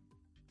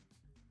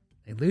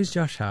 They lose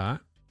Josh Hart.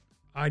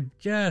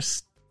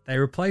 They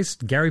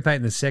replaced Gary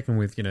Payton II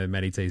with,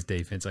 Matty T's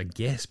defense, I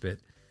guess, but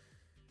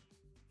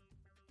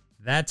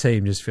that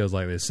team just feels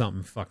like there's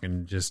something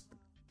fucking just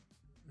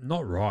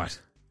not right.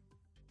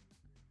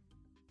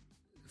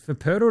 For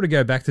Pirtle to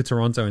go back to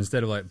Toronto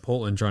instead of like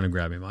Portland trying to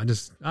grab him, I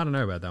don't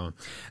know about that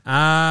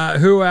one.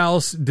 Who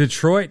else?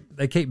 Detroit,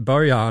 they keep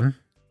Bojan.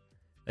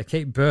 They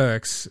keep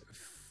Burks.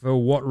 For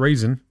what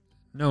reason?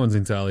 No one's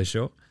entirely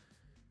sure.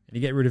 And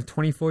you get rid of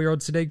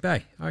 24-year-old Sadiq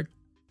Bey.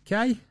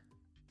 Okay.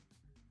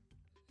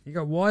 You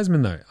got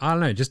Wiseman, though. I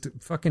don't know, just a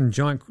fucking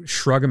giant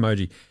shrug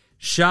emoji.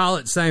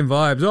 Charlotte, same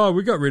vibes. Oh,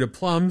 we got rid of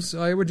Plums.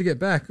 Oh, what'd you get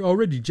back? Oh,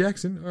 Reggie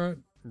Jackson. All right.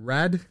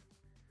 Rad.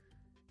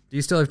 Do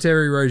you still have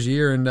Terry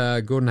Rozier and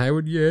Gordon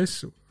Hayward?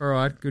 Yes. All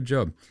right, good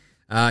job.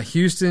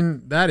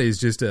 Houston, that is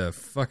just a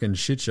fucking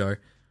shit show.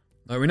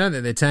 Like, we know that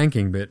they're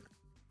tanking, but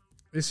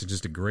this is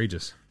just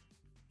egregious.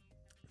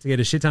 To get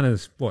a shit ton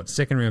of,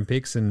 second-round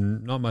picks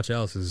and not much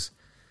else is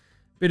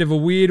a bit of a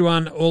weird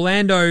one.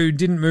 Orlando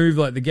didn't move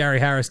like the Gary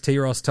Harris,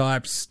 T-Ross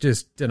types.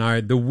 Just,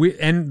 and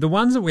the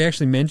ones that we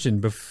actually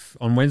mentioned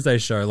on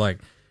Wednesday's show, like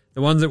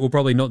the ones that will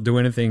probably not do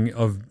anything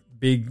of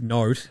big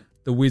note,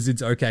 the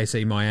Wizards,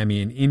 OKC,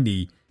 Miami, and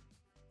Indy,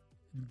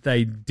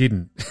 they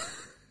didn't.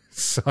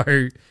 So,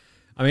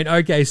 I mean,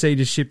 OKC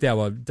just shipped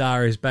out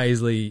Darius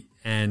Baisley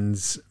and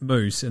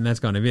Moose, and that's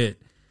kind of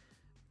it.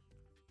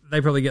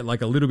 They probably get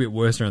like a little bit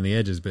worse around the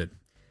edges, but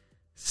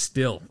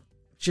still,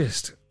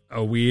 just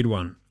a weird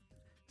one.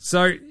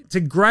 So,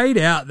 to grade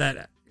out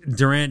that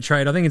Durant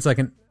trade, I think it's like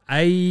an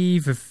A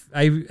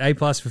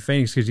plus for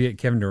Phoenix because you get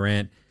Kevin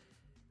Durant.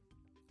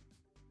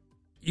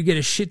 You get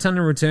a shit ton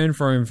of return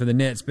for him for the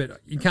Nets,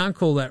 but you can't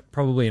call that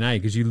probably an A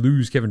because you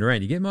lose Kevin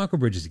Durant. You get Michael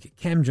Bridges, you get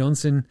Cam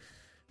Johnson,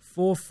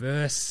 4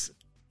 firsts.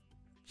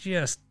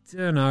 Just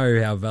don't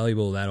know how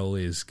valuable that all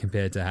is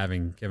compared to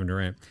having Kevin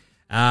Durant.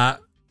 I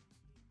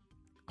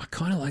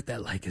kind of like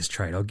that Lakers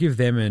trade. I'll give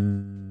them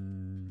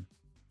an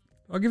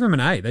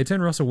A. They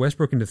turned Russell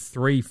Westbrook into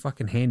 3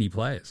 fucking handy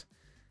players.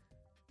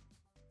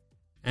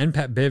 And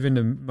Pat Bev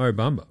into Mo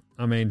Bamba.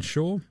 I mean,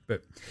 sure,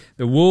 but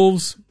the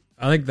Wolves,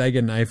 I think they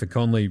get an A for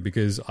Conley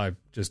because I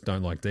just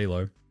don't like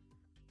D'Lo.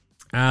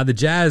 The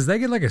Jazz, they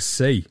get like a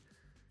C.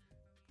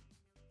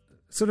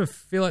 Sort of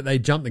feel like they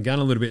jumped the gun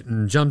a little bit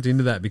and jumped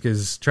into that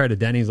because Trader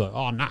Danny's like,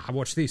 oh, nah,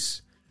 watch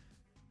this.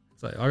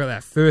 It's like, I got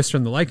that first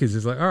from the Lakers.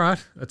 It's like, all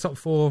right, a top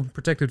 4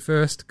 protected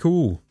first.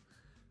 Cool.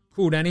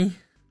 Cool, Danny. I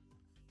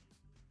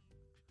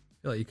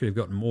feel like you could have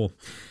gotten more.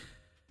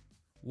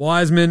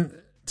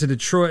 Wiseman to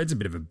Detroit, it's a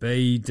bit of a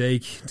B.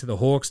 Deke to the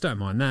Hawks, don't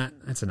mind that.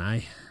 That's an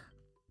A.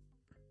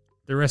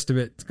 The rest of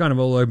it, it's kind of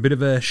all a bit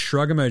of a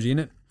shrug emoji in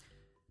it.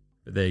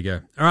 But there you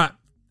go. All right,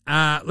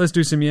 let's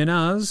do some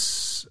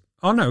YNRs.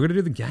 Oh, no, we're going to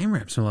do the game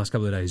wraps from the last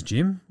couple of days,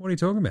 Jim. What are you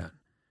talking about?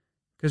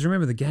 Because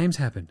remember, the games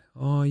happened.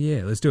 Oh,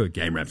 yeah, let's do it.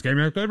 Game wraps. Game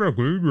wraps.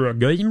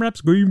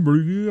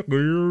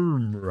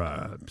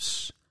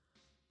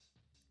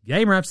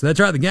 That's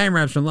right, the game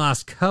wraps from the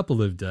last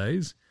couple of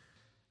days.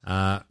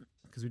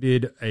 Because we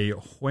did a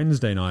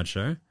Wednesday night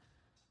show.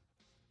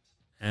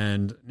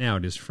 And now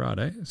it is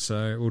Friday,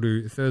 so we'll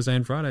do Thursday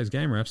and Friday's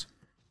game wraps.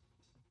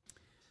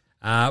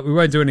 We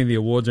won't do any of the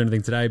awards or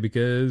anything today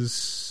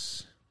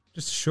because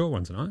just a short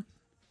one tonight.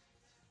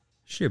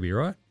 She'll be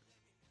right.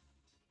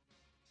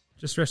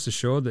 Just rest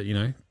assured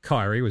that,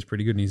 Kyrie was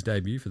pretty good in his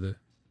debut for the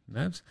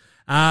Mavs.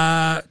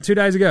 2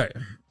 days ago,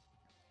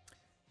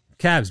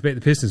 Cavs beat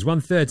the Pistons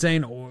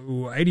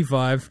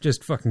 113-85.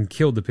 Just fucking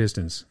killed the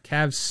Pistons.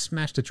 Cavs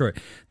smashed Detroit.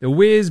 The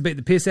Wiz beat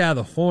the piss out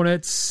of the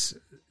Hornets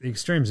the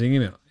Extreme Zinger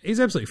Meal. He's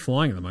absolutely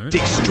flying at the moment.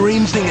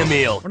 Extreme Zinger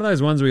Meal. One of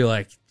those ones where you're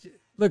like,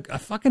 look, I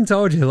fucking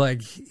told you,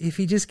 like, if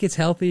he just gets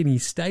healthy and he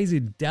stays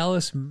in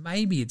Dallas,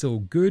 maybe it's all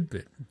good,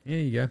 but there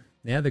you go.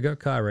 Now they got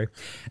Kyrie.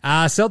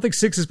 Celtics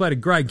Sixers played a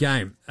great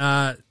game.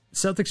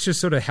 Celtics just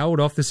sort of held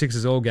off the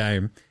Sixers all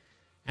game.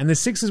 And the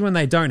Sixers, when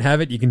they don't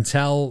have it, you can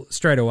tell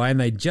straight away, and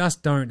they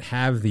just don't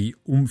have the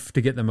oomph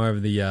to get them over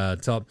the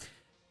top.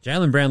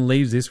 Jaylen Brown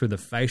leaves this with a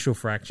facial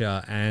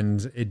fracture,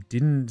 and it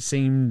didn't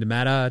seem to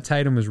matter.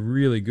 Tatum was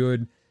really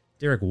good.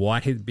 Derek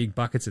White hit big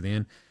buckets at the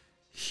end.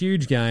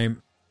 Huge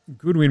game.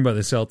 Good win by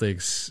the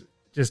Celtics.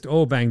 Just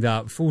all banged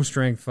up. Full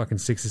strength fucking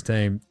Sixers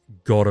team.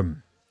 Got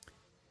him.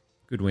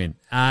 Good win.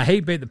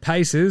 Heat beat the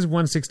Pacers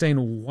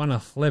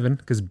 116-111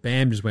 because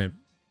Bam just went,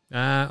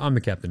 I'm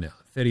the captain now.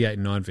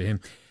 38-9 for him.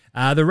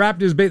 The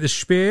Raptors beat the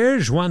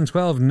Spurs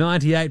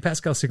 112-98.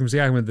 Pascal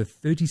Siakam with the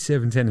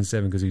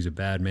 37-10-7 because he's a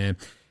bad man.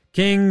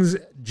 Kings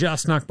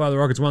just snuck by the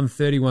Rockets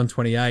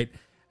 130-128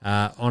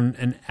 on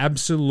an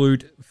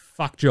absolute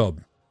fuck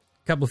job.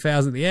 A couple of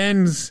fouls at the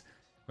ends.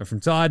 Went from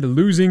tied to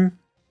losing.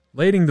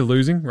 Leading to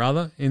losing,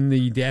 rather, in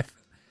the death.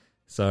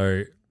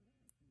 So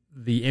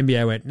the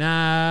NBA went,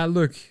 nah,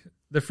 look,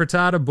 the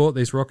Frittata bought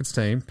this Rockets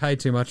team, paid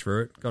too much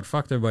for it, got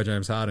fucked over by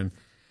James Harden.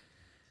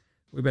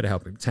 We better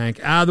help him tank.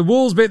 The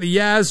Wolves beat the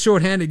Jazz,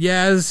 short-handed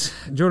Jazz.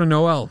 Jordan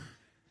Noel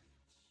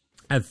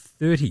at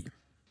 30.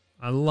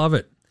 I love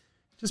it.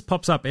 Just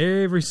pops up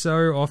every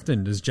so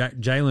often. Does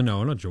Jalen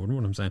Noel, not Jordan,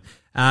 what I'm saying.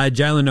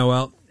 Jalen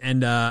Noel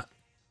and not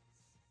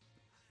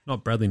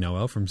Bradley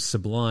Noel from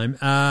Sublime.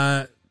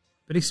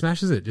 But he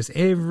smashes it just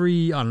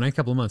every,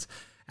 couple of months.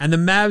 And the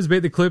Mavs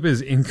beat the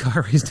Clippers in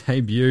Kyrie's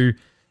debut.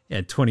 He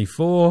had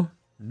 24.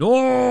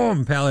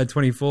 Norm Powell had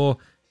 24.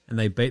 And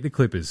they beat the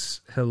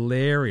Clippers.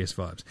 Hilarious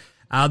vibes.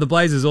 The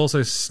Blazers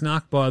also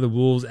snuck by the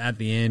Wolves at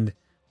the end.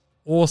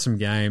 Awesome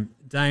game.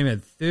 Dame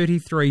had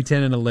 33,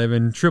 10, and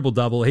 11.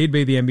 Triple-double. He'd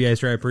be the NBA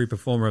Australia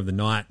Performer of the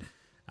night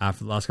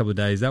for the last couple of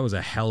days. That was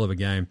a hell of a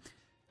game.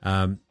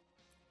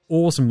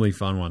 Awesomely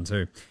fun one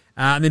too.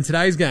 And then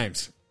today's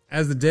games.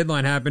 As the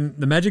deadline happened,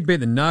 the Magic beat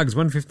the Nugs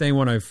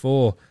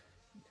 115-104.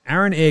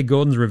 Aaron Air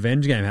Gordon's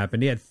revenge game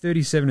happened. He had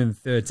 37 and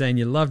 13.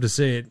 You love to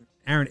see it.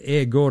 Aaron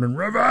Air Gordon,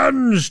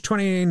 revenge!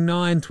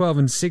 29, 12,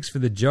 and 6 for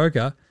the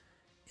Joker.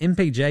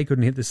 MPJ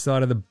couldn't hit the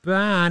side of the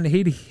barn.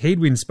 He'd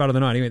win spud of the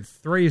night. He went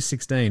 3 of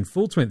 16.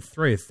 Fultz went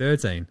 3 of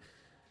 13.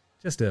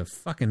 Just a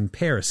fucking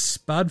pair of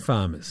spud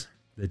farmers.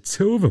 The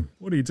two of them.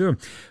 What are you doing?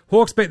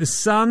 Hawks beat the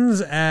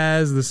Suns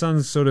as the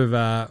Suns sort of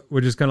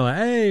were just kind of like,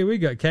 hey, we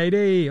got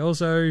KD.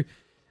 Also,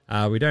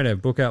 we don't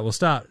have Booker. We'll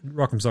start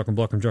Rock'em, Sock'em,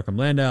 Block'em, Jock'em,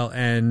 Landale,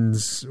 and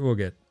we'll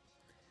get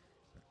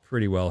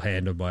pretty well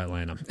handled by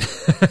Atlanta.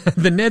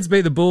 The Nets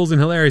beat the Bulls in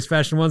hilarious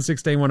fashion,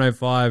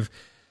 116-105.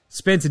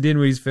 Spencer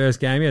Dinwiddie's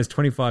first game. He has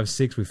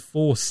 25-6 with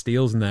 4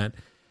 steals in that.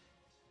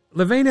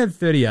 Levine had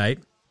 38.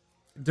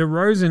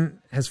 DeRozan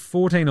has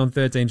 14 on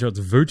 13 shots.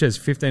 Vooch has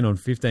 15 on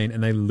 15,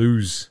 and they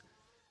lose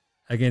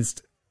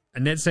against a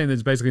Nets team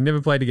that's basically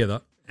never played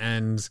together.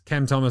 And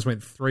Cam Thomas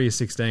went 3 of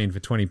 16 for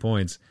 20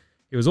 points.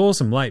 It was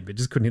awesome late, but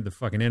just couldn't hit the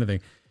fucking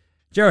anything.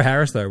 Joe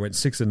Harris, though, went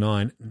 6 of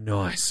 9.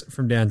 Nice.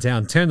 From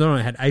downtown. Turned on,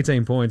 had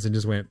 18 points and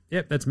just went,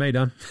 yep, that's me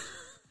done.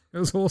 It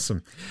was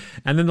awesome.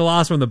 And then the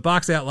last one, the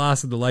Bucks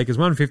outlasted the Lakers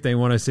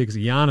 115-106.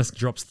 Giannis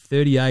drops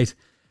 38.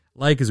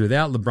 Lakers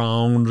without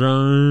LeBron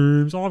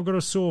James. Oh, I've got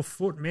a sore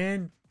foot,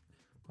 man.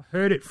 I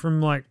heard it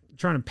from like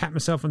trying to pat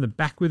myself on the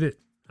back with it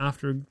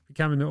after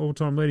becoming the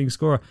all-time leading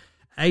scorer.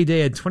 AD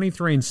had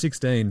 23 and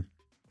 16.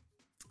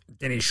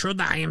 Dennis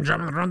Schroeder,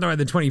 Rondo had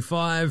the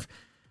 25.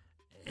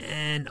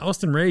 And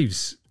Austin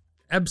Reeves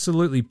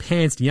absolutely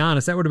pantsed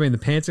Giannis. That would have been the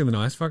pantsing of the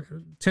night. Fuck,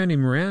 turned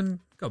him around.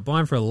 Got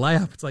by him for a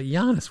layup. It's like,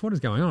 Giannis, what is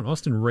going on?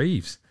 Austin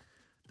Reeves.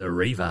 The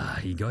Reaver.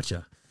 He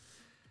gotcha.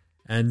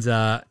 And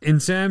in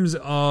terms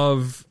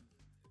of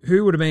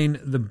who would have been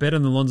the better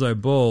than Lonzo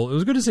Ball, it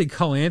was good to see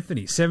Cole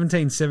Anthony,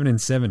 17, 7,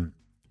 and 7.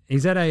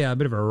 He's had a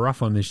bit of a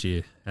rough one this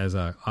year as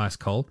Ice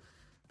Cole.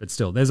 But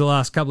still, there's the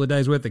last couple of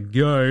days worth of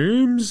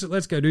games.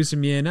 Let's go do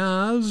some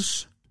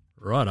yeah-nahs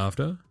right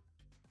after,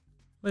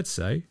 let's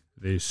say,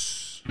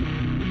 this.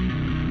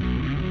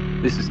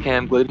 This is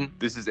Cam Glidden.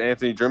 This is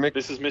Anthony Drimmick.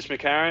 This is Mitch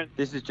McCarron.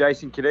 This is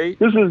Jason Kadee.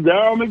 This is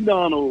Darryl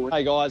McDonald.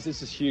 Hey guys,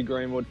 this is Hugh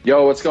Greenwood.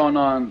 Yo, what's going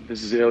on?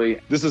 This is Illy.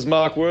 This is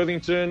Mark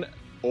Worthington,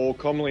 or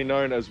commonly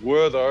known as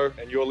Wortho,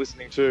 and you're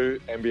listening to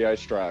NBA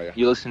Australia.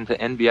 You're listening to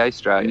NBA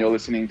Australia. And you're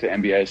listening to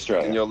NBA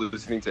Australia. And you're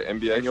listening to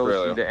NBA and you're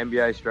Australia. listening to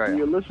NBA Australia. And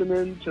you're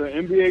listening to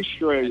NBA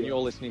Australia. And you're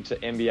listening to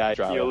NBA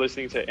Australia. You're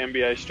listening to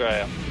NBA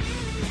Australia.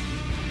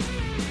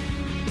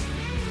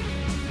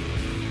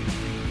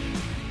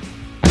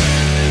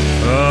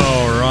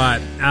 All right.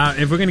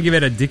 If we're going to give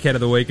it a dickhead of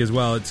the week as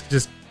well,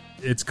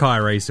 it's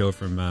Kyrie still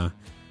from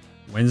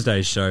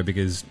Wednesday's show,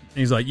 because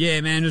he's like,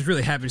 yeah, man, just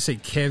really happy to see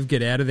Kev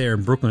get out of there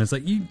in Brooklyn. It's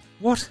like, you,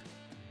 what?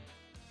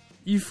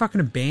 You fucking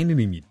abandoned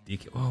him, you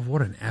dickhead. Oh,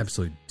 what an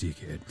absolute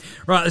dickhead.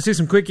 Right, let's do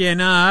some quick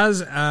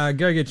yeah-nahs.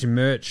 Go get your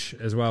merch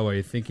as well while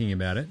you're thinking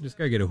about it. Just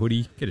go get a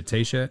hoodie, get a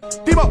t-shirt.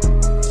 People,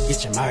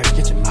 get your merch,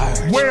 get your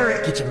merch. Wear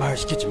it. Get your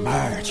merch, get your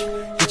merch.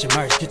 Get Get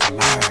your merch, get your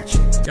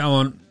merch. Go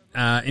on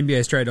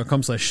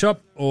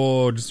NBAaustralia.com/shop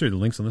or just through the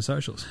links on the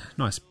socials.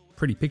 Nice,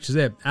 pretty pictures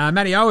there.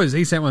 Matty Owers,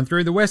 he sent one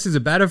through. The West is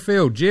a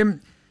battlefield. Jim,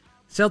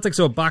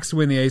 Celtics or Bucks to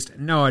win the East?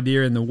 No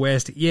idea in the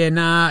West.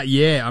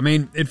 Yeah, I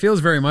mean, it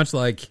feels very much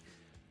like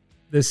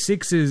the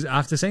Sixers,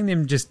 after seeing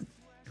them just,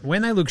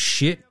 when they look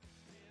shit,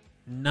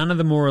 none of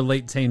the more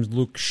elite teams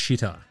look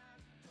shitter.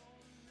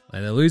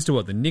 Like they lose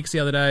to the Knicks the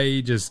other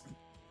day. Just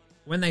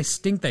when they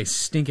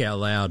stink out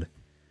loud.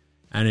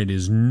 And it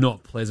is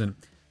not pleasant.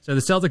 So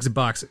the Celtics and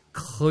Bucks,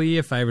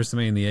 clear favourites to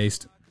me in the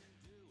East.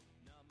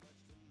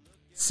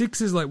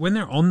 Sixers, like when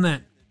they're on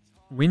that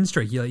win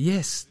streak, you're like,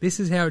 yes,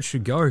 this is how it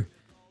should go.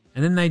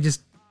 And then they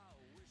just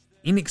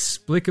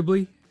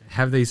inexplicably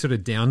have these sort of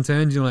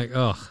downturns. You're like,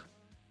 ugh.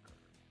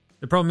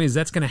 The problem is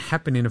that's going to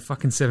happen in a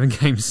fucking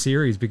 7-game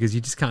series because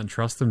you just can't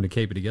trust them to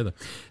keep it together.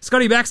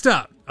 Scotty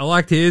Baxter, I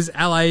liked his.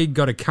 LA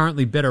got a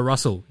currently better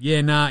Russell.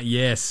 Yeah,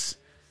 yes.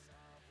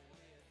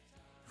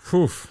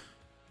 Whew.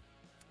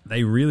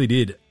 They really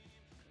did.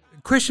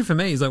 Question for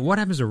me is like, what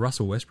happens to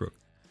Russell Westbrook?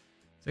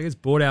 So he gets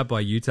bought out by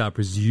Utah,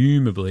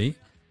 presumably.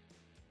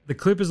 The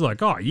Clippers are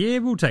like, oh yeah,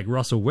 we'll take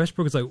Russell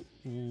Westbrook. It's like,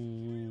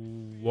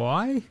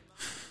 why?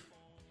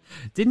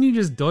 Didn't you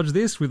just dodge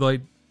this with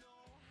like,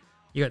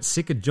 you got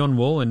sick of John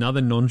Wall,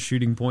 another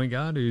non-shooting point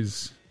guard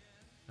who's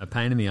a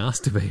pain in the ass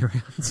to be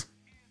around?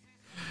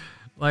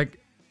 Like,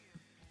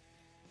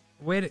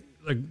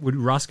 would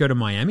Russ go to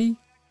Miami?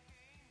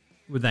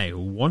 Would they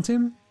want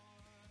him?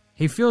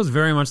 He feels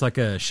very much like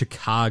a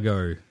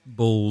Chicago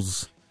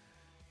Bulls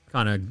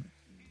kind of,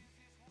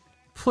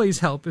 please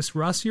help us,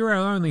 Russ, you're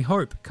our only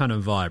hope kind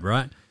of vibe,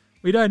 right?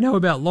 We don't know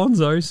about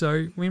Lonzo,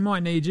 so we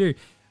might need you.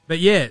 But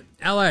yeah,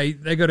 LA,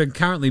 they got a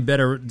currently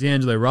better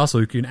D'Angelo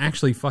Russell who can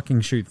actually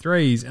fucking shoot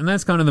threes, and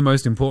that's kind of the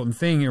most important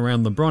thing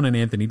around LeBron and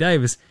Anthony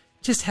Davis.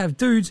 Just have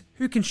dudes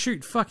who can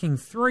shoot fucking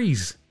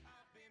threes.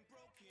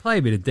 Play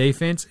a bit of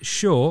defense,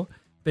 sure,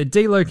 but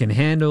D'Lo can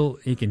handle,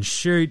 he can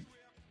shoot.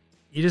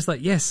 You're just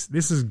like, yes,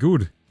 this is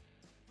good.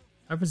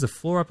 Opens the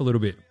floor up a little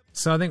bit.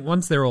 So I think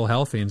once they're all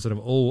healthy and sort of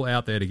all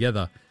out there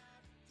together,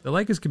 the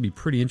Lakers could be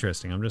pretty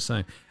interesting, I'm just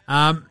saying.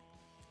 I'll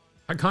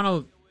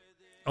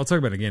talk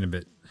about it again a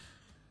bit.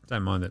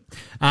 Don't mind it.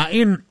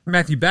 In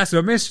Matthew Bassett,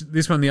 I missed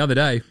this one the other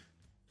day.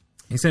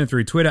 He sent it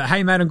through Twitter.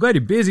 Hey, mate, I'm glad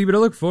you're busy, but I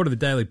look forward to the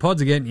daily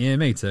pods again. Yeah,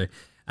 me too.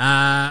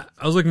 I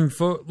was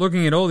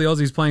looking at all the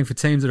Aussies playing for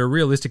teams that are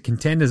realistic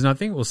contenders, and I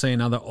think we'll see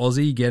another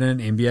Aussie get an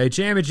NBA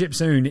championship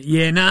soon.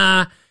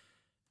 Yeah,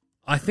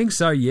 I think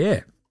so,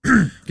 yeah.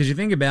 Because you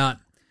think about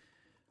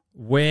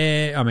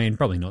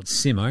probably not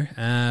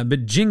Simo,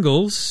 but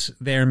Jingles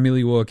there in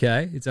Milwaukee.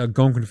 It's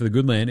Algonquin for the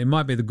good land. It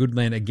might be the good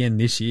land again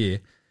this year.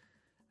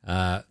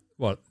 They're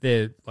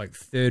like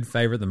third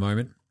favourite at the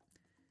moment.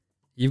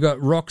 You've got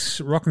Rock'em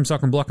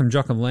Sock'em Block'em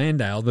Jock'em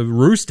Landale, the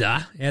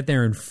Rooster, out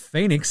there in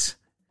Phoenix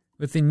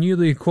with the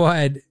newly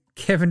acquired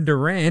Kevin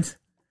Durant.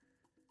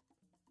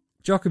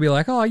 Jock would be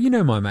like, oh, you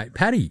know my mate,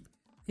 Paddy.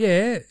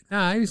 Yeah,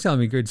 no, he was telling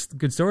me good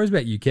stories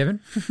about you,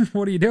 Kevin.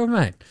 What are you doing,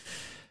 mate?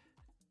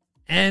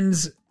 And,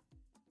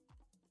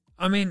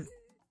 I mean,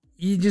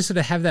 you just sort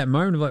of have that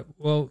moment of like,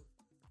 well,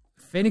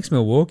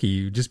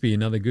 Phoenix-Milwaukee would just be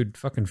another good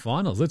fucking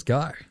finals. Let's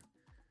go.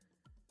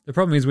 The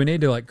problem is we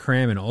need to like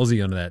cram an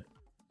Aussie onto that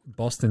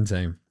Boston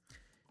team.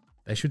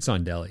 They should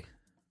sign Daly.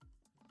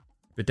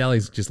 But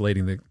Daly's just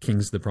leading the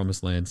Kings to the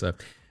promised land, so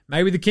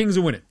maybe the Kings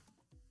will win it.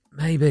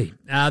 Maybe.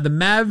 The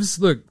Mavs,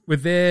 look,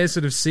 with their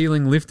sort of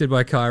ceiling lifted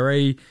by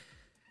Kyrie,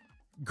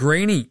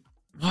 Greeny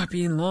might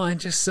be in line,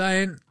 just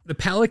saying. The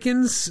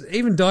Pelicans,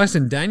 even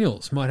Dyson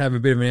Daniels might have a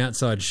bit of an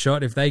outside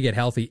shot if they get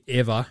healthy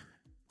ever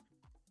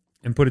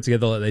and put it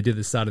together like they did at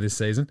the start of this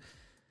season.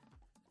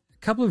 A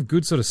couple of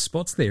good sort of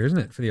spots there, isn't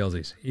it, for the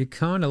Aussies? You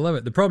kind of love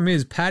it. The problem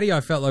is, Paddy,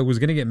 I felt like was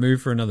going to get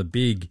moved for another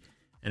big,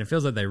 and it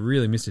feels like they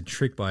really missed a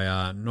trick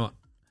by not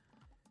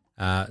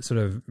sort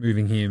of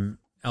moving him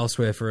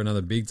elsewhere for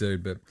another big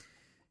dude, but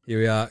here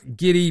we are.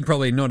 Giddey,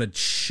 probably not a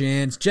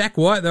chance. Jack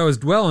White, though, as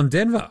well on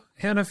Denver.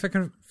 How did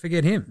I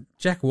forget him?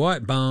 Jack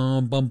White,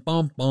 boom, boom,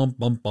 boom, boom,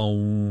 boom,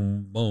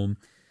 boom, boom.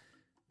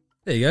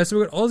 There you go. So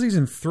we've got Aussies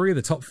in 3 of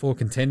the top 4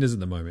 contenders at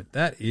the moment.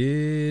 That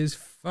is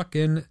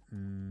fucking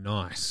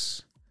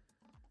nice.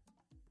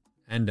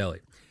 And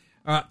Delhi.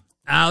 All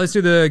right, let's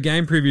do the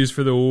game previews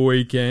for the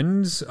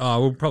weekends.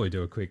 We'll probably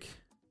do a quick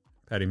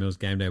Paddy Mills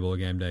Game Day Ball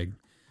Game Day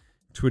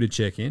Twitter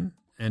check-in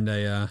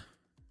and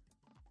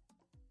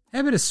how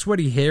about a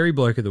sweaty, hairy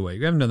bloke of the week?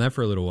 We haven't done that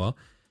for a little while.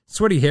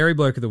 Sweaty, hairy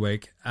bloke of the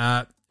week.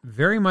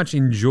 Very much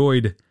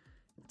enjoyed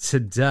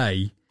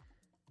today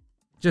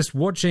just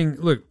watching...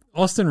 Look,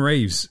 Austin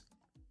Reeves.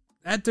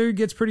 That dude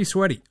gets pretty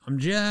sweaty. I'm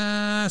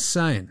just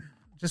saying.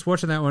 Just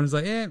watching that one, it's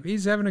like, yeah,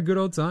 he's having a good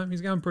old time.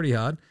 He's going pretty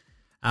hard.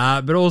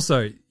 But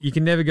also, you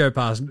can never go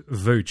past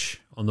Vooch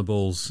on the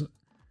Bulls.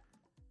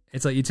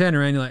 It's like you turn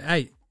around, you're like,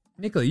 hey,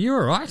 Nicola, you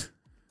all right?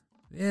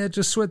 Yeah,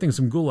 just sweating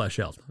some goulash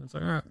out. It's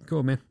like, all right,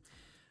 cool, man.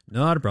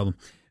 Not a problem.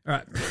 All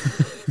right.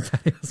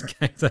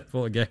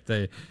 Game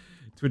Day.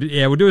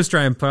 Yeah, we'll do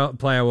Australian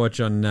Player Watch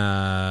on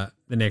the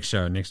next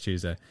show, next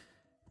Tuesday.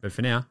 But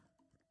for now,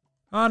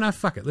 Oh, no,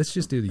 fuck it. Let's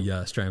just do the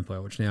Australian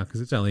Player Watch now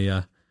because it's only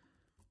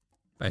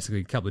basically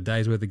a couple of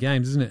days worth of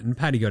games, isn't it? And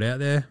Paddy got out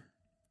there.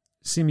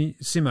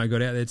 Simo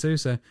got out there too,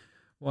 so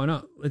why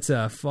not? Let's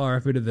fire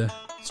up a bit of the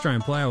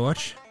Australian Player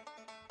Watch.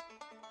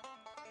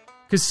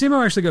 Because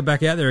Simo actually got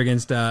back out there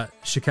against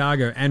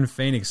Chicago and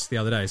Phoenix the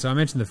other day. So I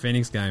mentioned the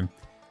Phoenix game.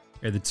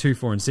 He had the 2,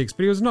 4, and 6,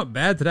 but he was not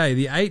bad today.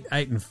 The 8,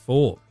 8, and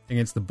 4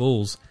 against the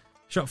Bulls.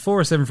 Shot 4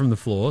 or 7 from the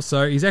floor,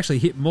 so he's actually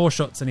hit more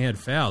shots than he had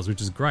fouls, which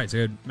is great. So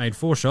he had made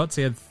 4 shots,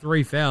 he had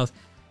 3 fouls.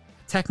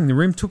 Attacking the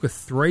rim, took a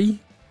 3.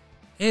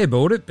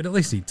 Airballed it, but at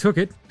least he took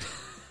it.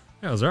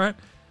 That was all right.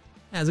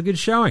 That was a good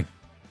showing.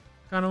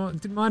 Kind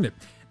of didn't mind it.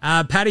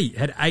 Paddy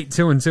had 8,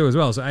 2, and 2 as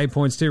well. So 8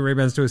 points, 2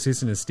 rebounds, 2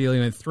 assists, and a steal. He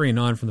went 3 and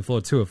 9 from the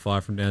floor, 2 of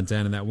 5 from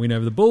downtown in that win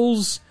over the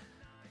Bulls.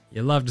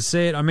 You love to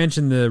see it. I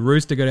mentioned the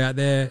Rooster got out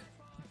there.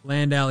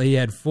 Landale, he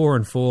had 4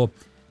 and 4.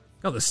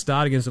 Got the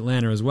start against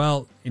Atlanta as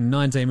well. In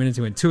 19 minutes,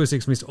 he went 2 of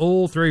 6, missed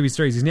all 3 of his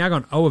threes. He's now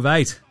gone 0 of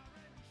 8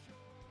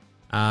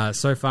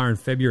 so far in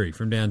February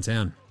from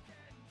downtown.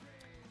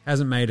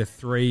 Hasn't made a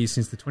 3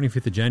 since the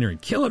 25th of January.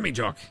 Killing me,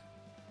 Jock.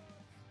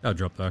 That'll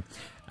drop, though.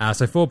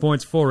 So 4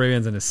 points, 4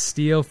 rebounds, and a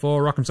steal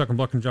for Rock'em Sock'em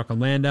Block'em Jock and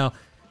Landale.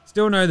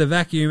 Still no the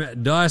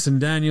vacuum, Dyson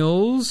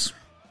Daniels.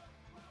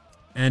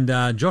 And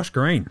Josh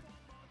Green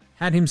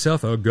had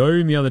himself a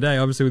game the other day,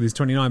 obviously with his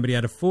 29, but he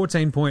had a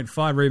 14-point,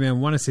 5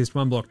 rebound, 1 assist,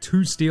 1 block,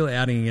 2 steal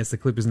outing against the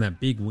Clippers in that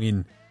big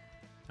win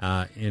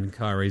in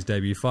Kyrie's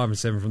debut. 5 and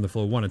 7 from the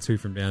floor, 1 and 2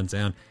 from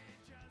downtown.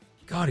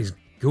 God, he's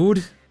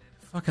good.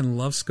 Fucking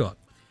love Scott.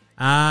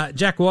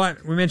 Jack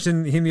White, we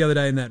mentioned him the other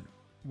day in that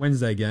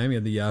Wednesday game. He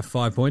had the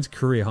 5 points,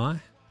 career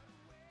high.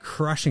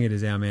 Crushing it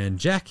is our man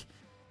Jack.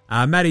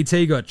 Matty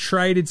T got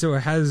traded, so it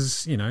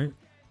has,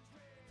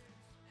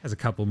 has a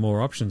couple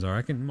more options, I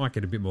reckon. Might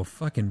get a bit more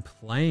fucking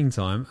playing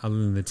time other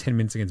than the 10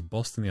 minutes against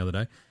Boston the other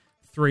day.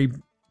 3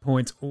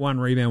 points, 1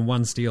 rebound,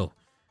 1 steal.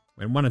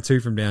 Went 1 and 2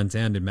 from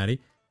downtown, did Matty.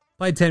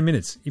 Played 10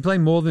 minutes. You play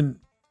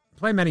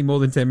Matty more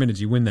than 10 minutes,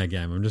 you win that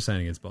game. I'm just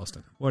saying against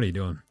Boston. What are you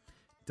doing?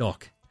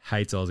 Doc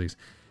hates Aussies.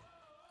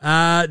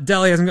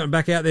 Daly hasn't gotten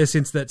back out there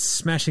since that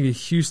smashing of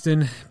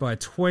Houston by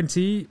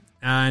 20.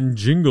 And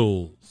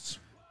Jingles,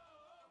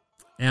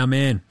 our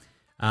man,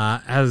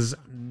 has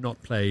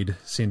not played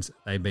since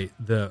they beat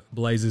the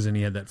Blazers, and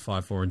he had that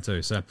 5, 4, and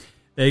 2. So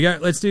there you go.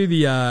 Let's do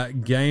the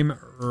game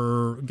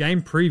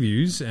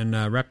previews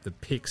and wrap the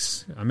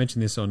picks. I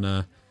mentioned this on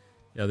the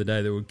other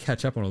day that we'd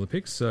catch up on all the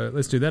picks. So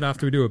let's do that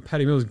after we do a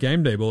Paddy Mills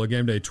Game Day Ball, a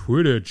Game Day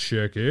Twitter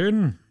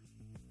check-in.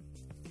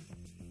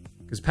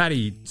 Because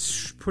Paddy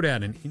put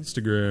out an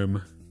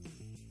Instagram.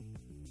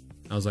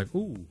 I was like,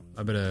 ooh,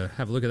 I better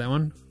have a look at that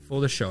one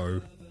for the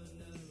show.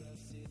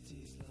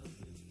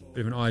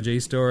 Bit of an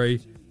IG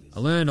story. I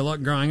learned a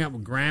lot growing up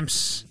with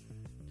Gramps.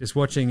 Just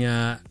watching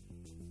Manu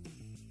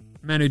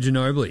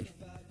Ginobili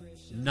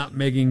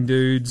nutmegging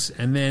dudes.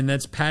 And then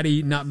that's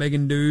Paddy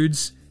nutmegging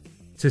dudes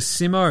to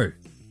Simo.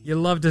 You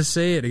love to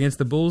see it against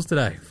the Bulls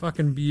today.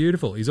 Fucking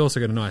beautiful. He's also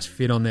got a nice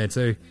fit on there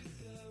too.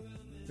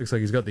 Looks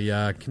like he's got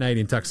the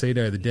Canadian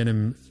tuxedo, the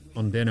denim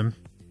on denim.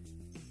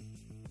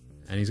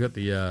 And he's got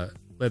the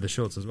leather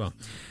shorts as well.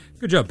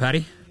 Good job,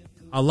 Paddy.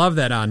 I love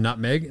that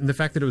nutmeg, and the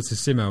fact that it was to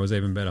Simo was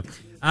even better.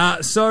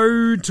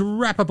 So, to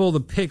wrap up all the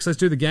picks, let's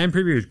do the game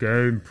previews.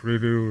 Game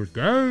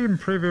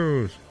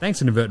previews.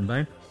 Thanks, Inadvertent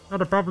Bane.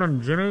 Not a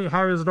problem, Jimmy.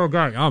 How is it all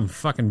going? I'm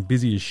fucking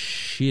busy as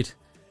shit.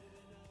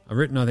 I've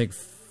written, I think,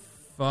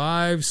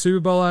 5 Super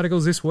Bowl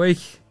articles this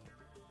week.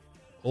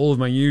 All of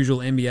my usual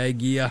NBA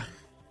gear.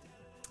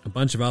 A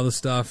bunch of other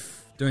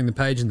stuff. Doing the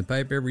page in the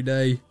paper every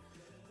day.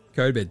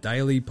 CodeBet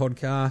Daily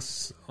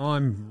podcasts.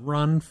 I'm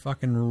run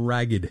fucking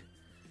ragged.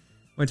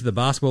 Went to the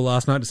basketball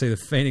last night to see the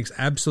Phoenix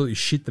absolutely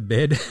shit the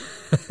bed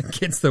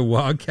against the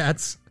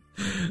Wildcats.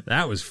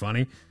 That was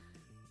funny.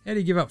 How do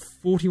you give up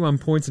 41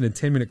 points in a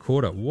 10-minute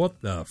quarter?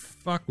 What the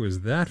fuck was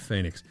that,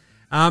 Phoenix?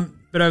 But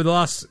over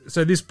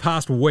the this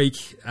past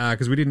week,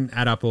 because we didn't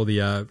add up all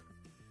the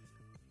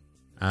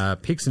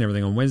picks and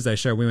everything on Wednesday's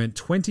show, we went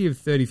 20 of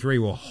 33.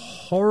 Were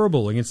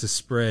horrible against the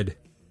spread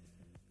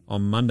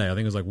on Monday. I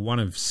think it was like 1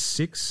 of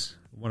 6,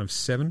 1 of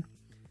 7.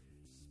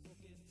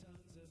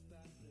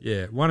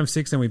 Yeah, 1 of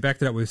 6, then we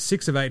backed it up with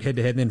 6 of 8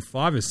 head-to-head, and then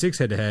 5 of 6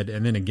 head-to-head,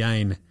 and then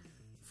again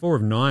 4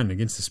 of 9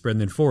 against the spread,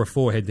 and then 4 of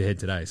 4 head-to-head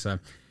today. So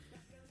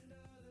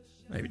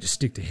maybe just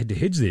stick to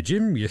head-to-heads there,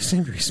 Jim. You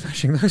seem to be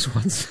smashing those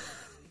ones.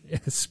 Yeah,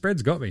 the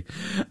spread's got me.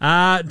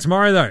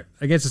 Tomorrow, though,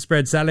 against the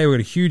spread, Saturday, we've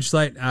got a huge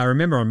slate.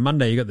 Remember, on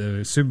Monday, you got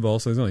the Super Bowl,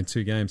 so there's only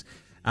 2 games.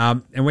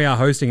 And we are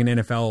hosting an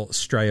NFL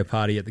Australia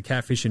party at the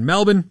Catfish in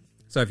Melbourne.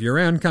 So if you're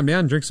around, come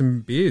down, drink some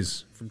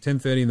beers from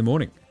 10:30 in the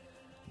morning.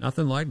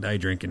 Nothing like day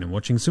drinking and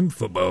watching some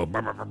football.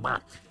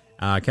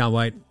 Can't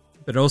wait.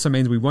 But it also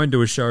means we won't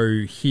do a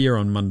show here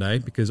on Monday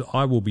because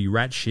I will be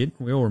rat shit.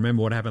 We all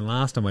remember what happened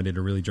last time I did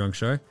a really drunk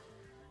show.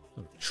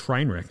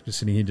 Train wreck. Just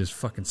sitting here just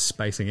fucking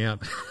spacing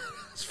out.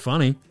 It's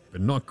funny,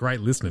 but not great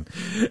listening.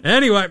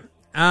 Anyway,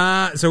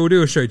 so we'll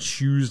do a show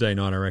Tuesday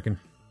night, I reckon.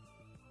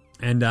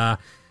 And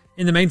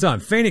in the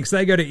meantime, Phoenix,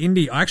 they go to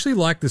Indy. I actually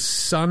like the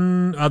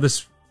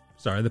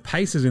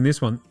Pacers in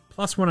this one.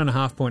 plus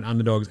 1.5 point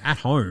underdogs at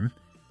home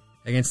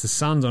against the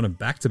Suns on a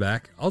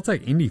back-to-back. I'll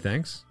take Indy,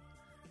 thanks.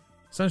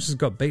 Suns just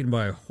got beaten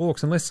by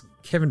Hawks. Unless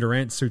Kevin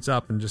Durant suits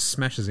up and just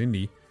smashes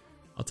Indy,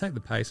 I'll take the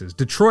Pacers.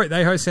 Detroit,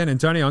 they host San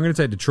Antonio. I'm going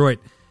to take Detroit.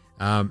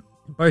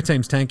 Both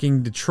teams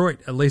tanking. Detroit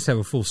at least have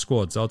a full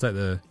squad, so I'll take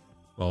a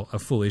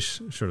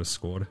fullish sort of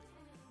squad.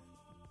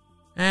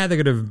 They've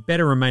got a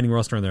better remaining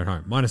roster on their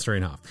home. Minus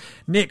 3.5.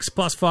 Knicks,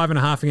 plus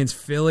 5.5 against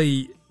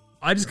Philly.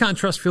 I just can't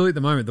trust Philly at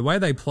the moment. The way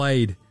they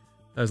played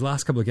those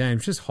last couple of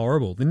games, just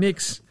horrible. The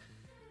Knicks,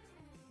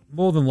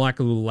 more than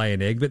likely will lay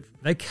an egg, but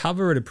they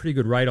cover at a pretty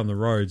good rate on the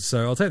road,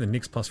 so I'll take the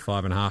Knicks plus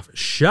 5.5.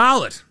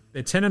 Charlotte,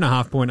 they're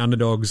 10.5 point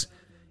underdogs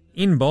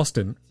in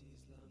Boston.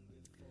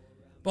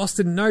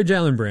 Boston, no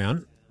Jaylen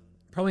Brown.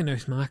 Probably no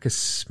Marcus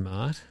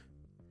Smart.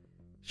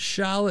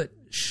 Charlotte,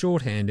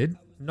 shorthanded.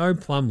 No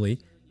Plumlee.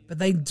 But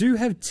they do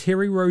have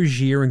Terry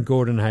Rozier and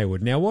Gordon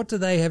Hayward. Now, what do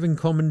they have in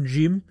common,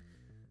 Jim?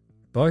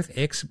 Both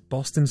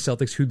ex-Boston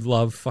Celtics who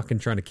love fucking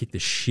trying to kick the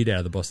shit out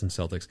of the Boston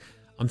Celtics.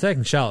 I'm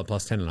taking Charlotte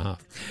plus 10.5.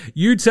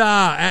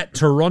 Utah at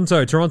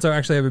Toronto. Toronto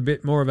actually have a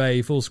bit more of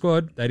a full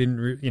squad. They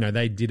didn't,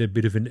 they did a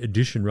bit of an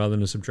addition rather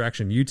than a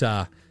subtraction.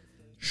 Utah,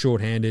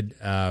 shorthanded,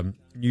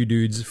 new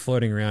dudes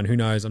floating around. Who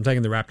knows? I'm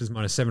taking the Raptors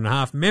minus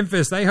 7.5.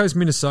 Memphis, they host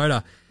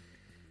Minnesota.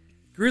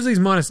 Grizzlies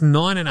minus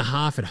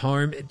 9.5 at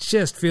home. It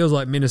just feels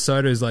like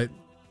Minnesota is like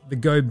the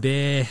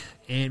Gobert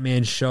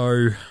Ant-Man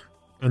show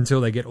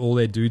until they get all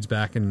their dudes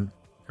back and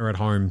are at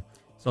home.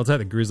 So I'll take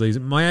the Grizzlies.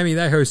 Miami,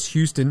 they host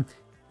Houston.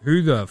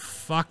 Who the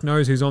fuck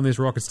knows who's on this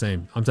Rockets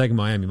team? I'm taking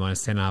Miami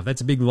minus 10.5.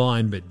 That's a big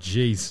line, but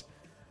geez.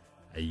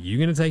 Are you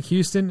going to take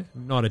Houston?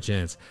 Not a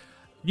chance.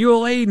 New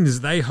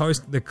Orleans, they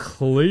host the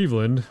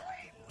Cleveland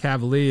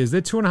Cavaliers.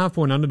 They're 2.5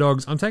 point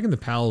underdogs. I'm taking the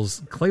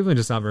Pals. Cleveland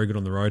just aren't very good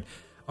on the road.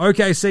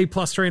 OKC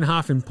plus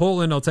 3.5 in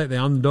Portland. I'll take the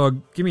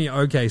underdog. Give me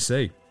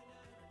OKC.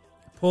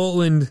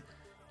 Portland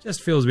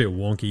just feels a bit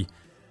wonky.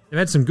 They've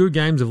had some good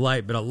games of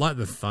late, but I like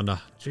the Thunder.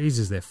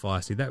 Jesus, they're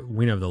feisty. That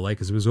win over the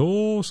Lakers was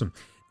awesome.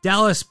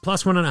 Dallas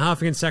plus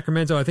 1.5 against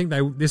Sacramento. I think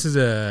this is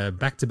a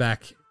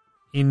back-to-back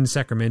in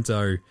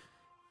Sacramento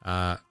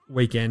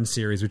weekend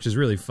series, which is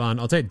really fun.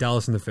 I'll take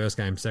Dallas in the first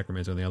game,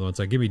 Sacramento in the other one.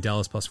 So give me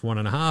Dallas plus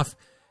 1.5.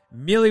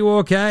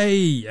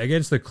 Milwaukee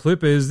against the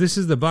Clippers. This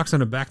is the Bucks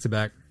on a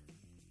back-to-back.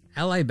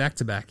 LA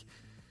back-to-back.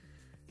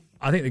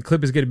 I think the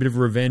Clippers get a bit of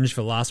revenge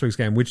for last week's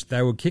game, which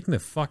they were kicking the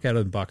fuck out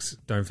of the Bucks,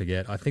 don't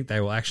forget. I think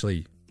they will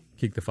actually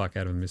kick the fuck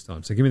out of them this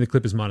time. So give me the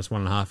Clippers minus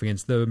 1.5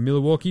 against the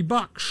Milwaukee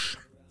Bucks.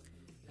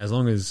 As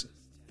long as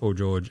Paul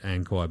George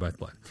and Kawhi both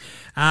play.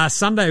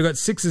 Sunday, we've got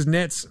Sixers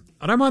Nets.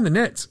 I don't mind the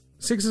Nets.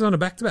 Sixers on a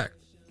back-to-back.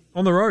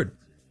 On the road.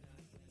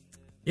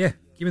 Yeah,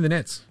 give me the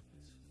Nets.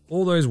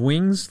 All those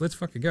wings, let's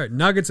fucking go.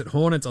 Nuggets at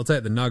Hornets. I'll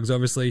take the Nugs,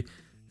 obviously,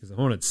 because the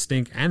Hornets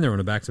stink and they're on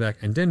a back-to-back.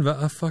 And Denver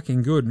are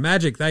fucking good.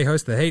 Magic, they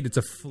host the Heat. It's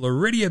a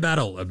Floridia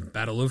battle. A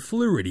battle of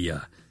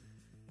Floridia.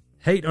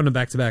 Heat on a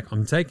back-to-back.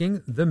 I'm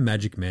taking the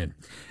Magic Men.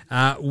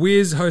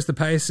 Wiz host the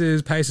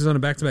Pacers. Pacers on a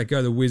back-to-back.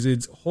 Go the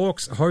Wizards.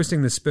 Hawks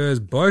hosting the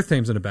Spurs. Both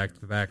teams on a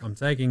back-to-back. I'm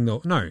taking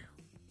the... No.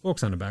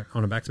 Hawks on a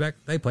back-to-back.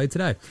 They played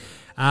today.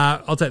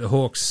 I'll take the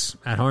Hawks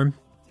at home.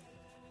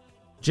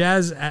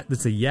 Jazz at...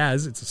 It's a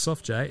Yaz. It's a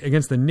soft J.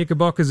 Against the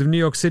Knickerbockers of New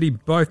York City.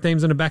 Both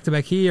teams on a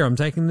back-to-back here. I'm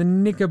taking the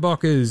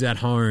Knickerbockers at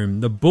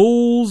home. The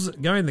Bulls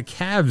going the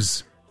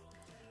Cavs.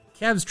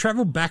 Cavs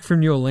travel back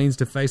from New Orleans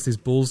to face this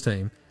Bulls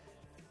team.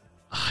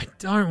 I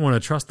don't want to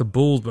trust the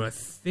Bulls, but I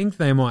think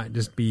they might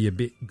just be a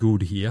bit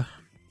good here.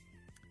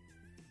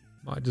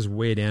 Might just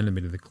wear down a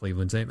bit of the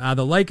Cleveland team.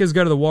 The Lakers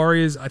go to the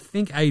Warriors. I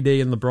think AD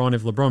and LeBron,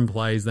 if LeBron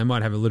plays, they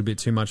might have a little bit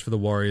too much for the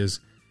Warriors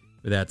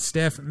without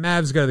Steph.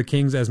 Mavs go to the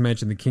Kings. As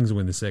mentioned, the Kings will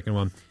win the second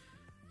one.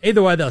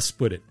 Either way, they'll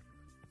split it.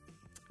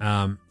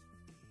 I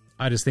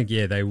just think,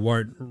 they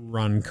won't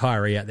run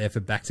Kyrie out there for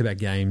back-to-back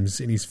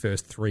games in his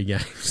first 3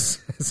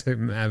 games. So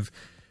Mav...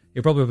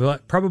 He'll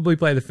probably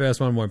play the first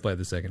one, won't play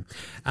the second.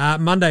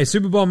 Monday,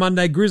 Super Bowl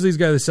Monday. Grizzlies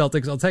go to the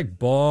Celtics. I'll take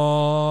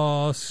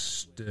Boston.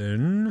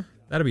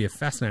 That'll be a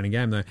fascinating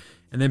game, though.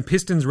 And then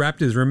Pistons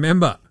Raptors.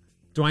 Remember,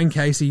 Dwayne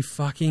Casey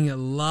fucking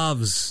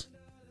loves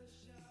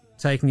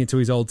taking it to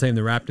his old team,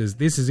 the Raptors.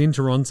 This is in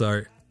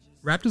Toronto.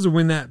 Raptors will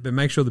win that, but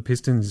make sure the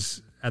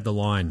Pistons at the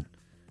line.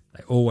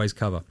 They always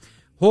cover.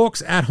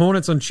 Hawks at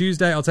Hornets on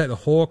Tuesday. I'll take the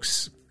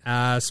Hawks.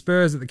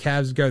 Spurs at the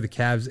Cavs. Go the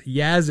Cavs.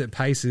 Yaz at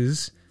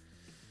Pacers.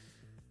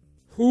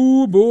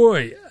 Oh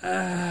boy.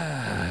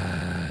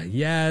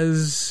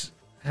 Yaz,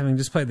 having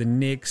just played the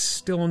Knicks,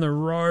 still on the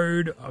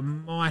road. I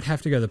might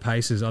have to go the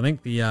Pacers. I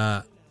think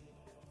the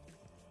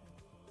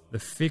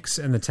fix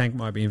and the tank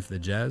might be in for the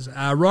Jazz.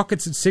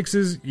 Rockets at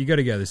Sixers. You got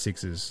to go the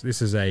Sixers. This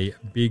is a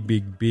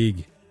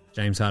big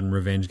James Harden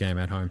revenge game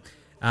at home.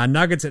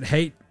 Nuggets at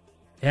Heat.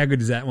 How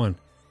good is that one?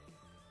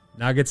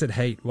 Nuggets at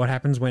Heat. What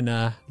happens when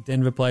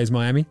Denver plays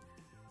Miami?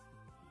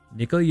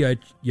 Nikola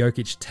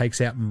Jokic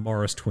takes out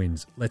Morris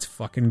Twins. Let's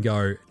fucking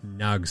go,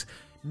 Nugs.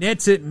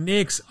 Nets at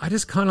Knicks. I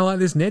just kind of like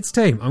this Nets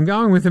team. I'm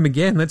going with them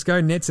again. Let's go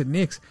Nets at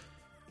Knicks.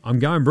 I'm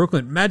going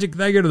Brooklyn. Magic,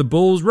 they go to the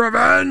Bulls.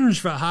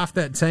 Revenge for half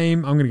that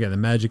team. I'm going to go the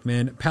Magic,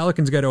 man.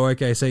 Pelicans go to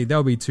OKC.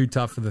 They'll be too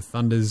tough for the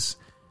Thunders.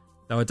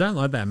 Though I don't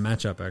like that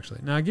matchup, actually.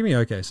 No, give me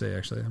OKC,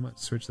 actually. I might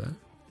switch that.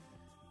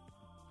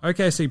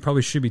 OKC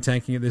probably should be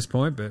tanking at this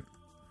point, but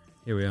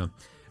here we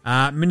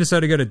are.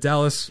 Minnesota go to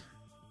Dallas.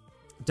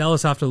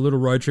 Dallas after a little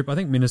road trip. I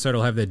think Minnesota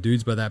will have their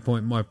dudes by that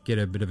point. Might get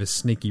a bit of a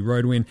sneaky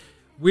road win.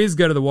 Wiz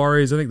go to the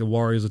Warriors. I think the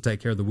Warriors will take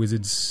care of the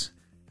Wizards.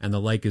 And the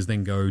Lakers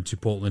then go to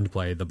Portland to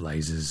play the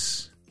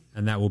Blazers.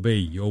 And that will be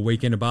your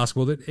weekend of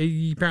basketball that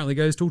apparently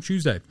goes till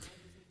Tuesday.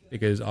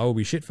 Because I will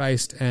be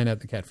shit-faced and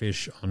at the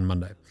Catfish on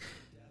Monday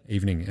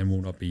evening and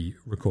will not be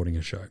recording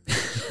a show.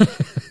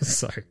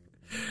 So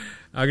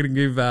I'm going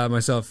to give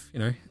myself,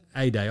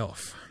 a day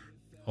off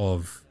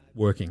of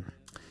working.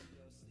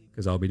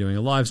 Because I'll be doing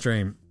a live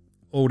stream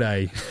all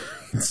day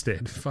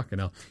instead. Fucking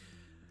hell.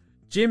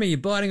 Jim, are you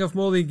biting off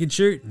more than you can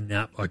chew?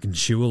 Nope, I can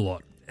chew a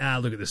lot.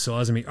 Look at the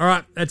size of me. All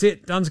right, that's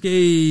it.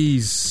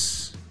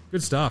 Dunskies.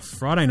 Good stuff.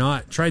 Friday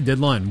night, trade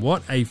deadline.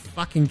 What a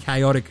fucking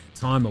chaotic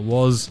time it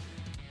was.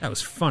 That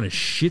was fun as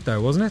shit,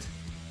 though, wasn't it?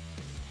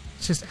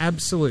 It's just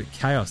absolute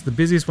chaos. The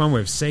busiest one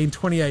we've seen.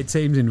 28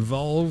 teams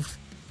involved.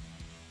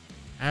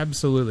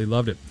 Absolutely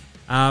loved it.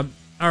 All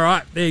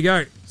right, there you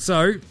go.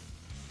 So,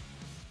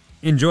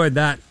 enjoyed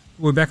that.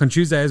 We're back on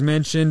Tuesday, as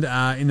mentioned.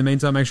 In the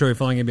meantime, make sure you're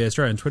following NBA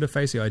Australia on Twitter,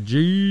 Facey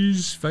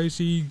IGs,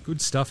 Facey, good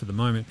stuff at the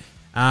moment.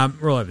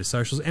 We're all over the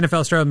socials. NFL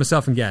Australia with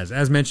myself and Gaz.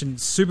 As mentioned,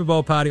 Super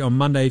Bowl party on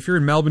Monday. If you're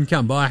in Melbourne,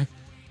 come by.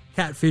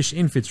 Catfish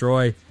in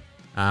Fitzroy.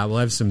 We'll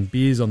have some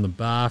beers on the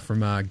bar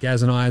from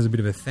Gaz and I as a bit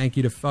of a thank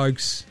you to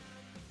folks.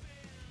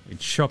 We're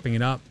chopping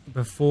it up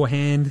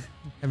beforehand.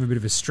 Have a bit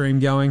of a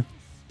stream going.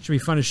 Should be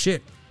fun as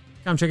shit.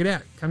 Come check it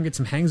out. Come get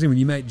some hangs in with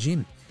your mate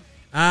Jim.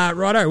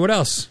 Righto, what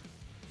else?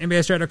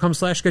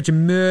 NBAaustralia.com/ get your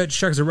merch,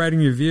 chuck us a rating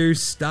review,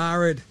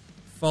 star it,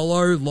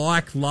 follow,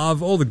 like,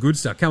 love, all the good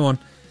stuff. Come on.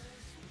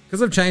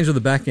 Because I've changed on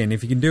the back end.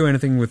 If you can do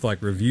anything with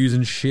like reviews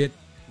and shit,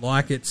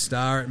 like it,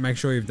 star it, make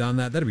sure you've done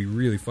that. That'd be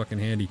really fucking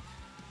handy.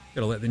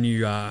 Got to let the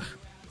new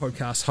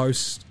podcast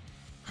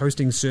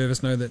hosting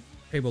service know that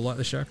people like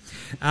the show.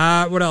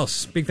 What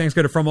else? Big thanks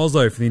go to From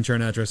Oslo for the intro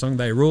and outro song.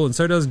 They rule. And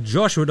so does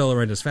Joshua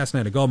Dolarentis,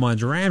 Fascinator, Gold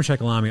Mines,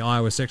 Ramshackle Army,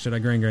 Iowa, Section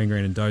Green,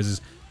 and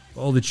Dozers.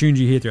 All the tunes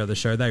you hear throughout the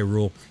show, they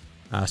rule.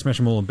 Smash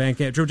them all on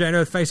Bandcamp, Drill J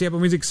Earth, Facey, Apple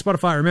Music,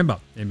 Spotify. Remember,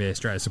 NBA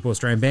Australia support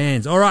Australian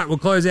bands. All right, we'll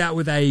close out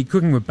with a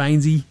Cooking with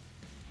Bainesy.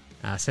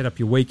 Set up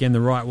your weekend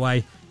the right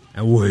way.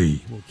 And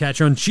we will catch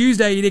you on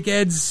Tuesday, you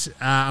dickheads.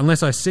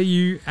 Unless I see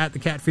you at the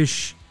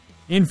Catfish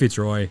in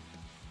Fitzroy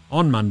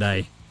on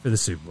Monday for the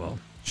Super Bowl.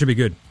 Should be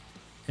good.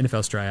 NFL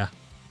Australia,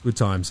 good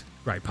times,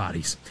 great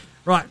parties.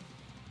 Right,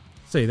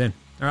 see you then.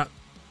 All right,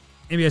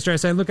 NBA Australia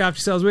saying look after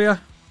yourselves, will ya?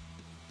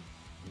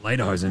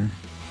 Later, Hosen.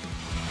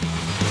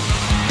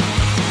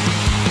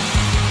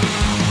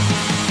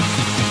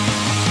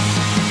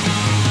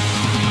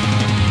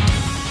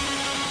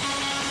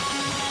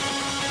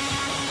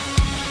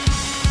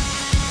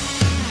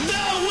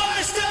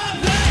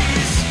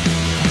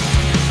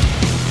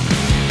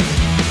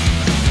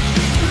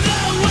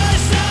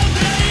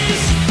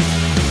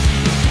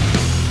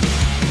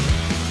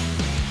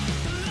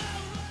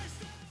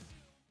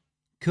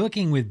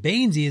 Cooking with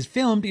Beansy is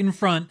filmed in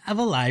front of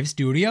a live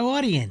studio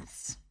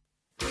audience.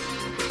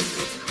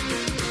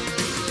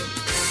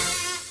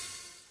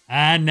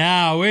 And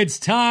now it's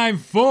time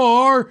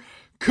for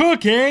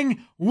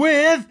Cooking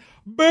with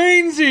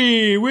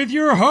Beansy with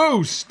your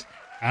host,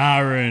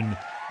 Aaron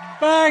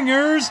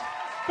Bangers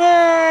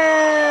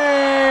Baines.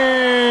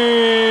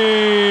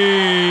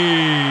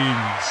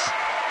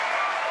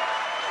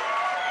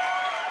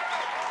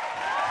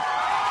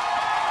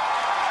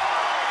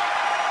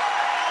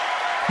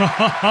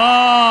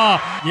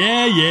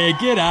 Yeah,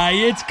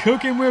 g'day, it's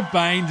Cooking with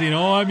Bainesy and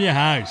I'm your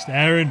host,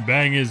 Aaron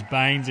Bangers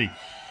Bainesy.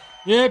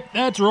 Yep,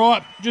 that's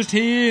right, just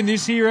here in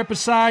this here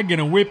episode,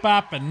 gonna whip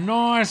up a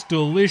nice,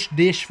 delish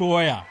dish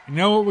for you. You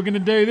know what we're gonna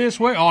do this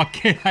week? Oh,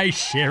 g'day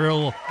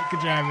Cheryl, look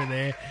at you over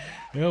there.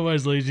 You're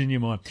always losing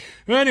your mind.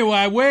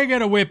 Anyway, we're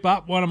gonna whip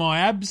up one of my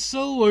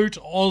absolute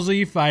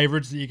Aussie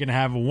favourites that you can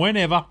have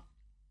whenever.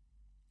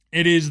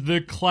 It is the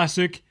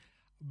classic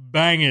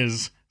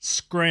Bangers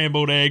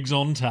scrambled eggs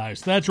on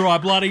toast. That's right,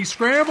 bloody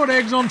scrambled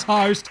eggs on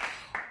toast.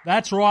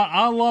 That's right,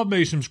 I love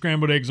me some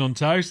scrambled eggs on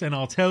toast, and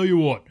I'll tell you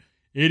what,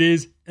 it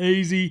is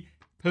easy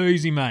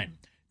peasy, mate.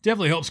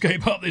 Definitely helps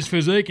keep up this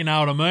physique, you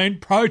know what I mean?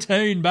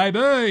 Protein,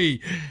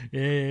 baby.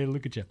 Yeah,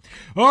 look at you.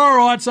 All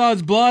right, so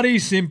it's bloody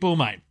simple,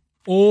 mate.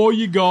 All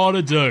you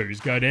gotta do is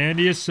go down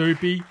to your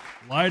soupy,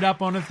 load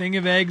up on a thing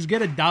of eggs,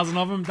 get a dozen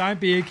of them. Don't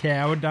be a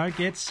coward, don't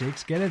get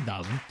 6, get a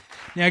dozen.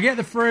 Now, get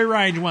the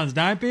free-range ones.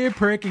 Don't be a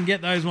prick and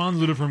get those ones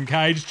that are from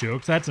Cage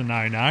Chooks. That's a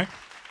no-no.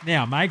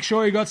 Now, make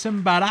sure you got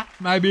some butter,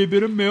 maybe a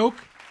bit of milk,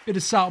 a bit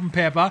of salt and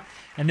pepper.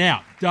 And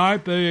now,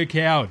 don't be a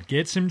coward.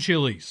 Get some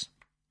chilies.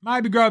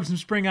 Maybe grab some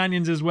spring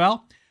onions as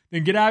well.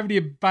 Then get over to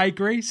your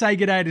bakery. Say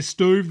g'day to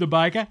Steve the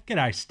baker.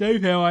 G'day,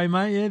 Steve. How are you,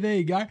 mate? Yeah, there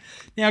you go.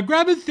 Now,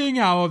 grab a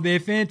thingo of their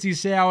fancy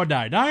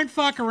sourdough. Don't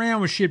fuck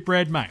around with shit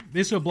bread, mate.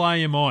 This will blow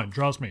your mind.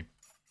 Trust me.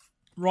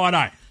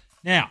 Righto.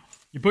 Now,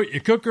 you put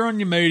your cooker on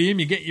your medium,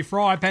 you get your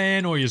fry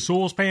pan or your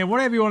saucepan,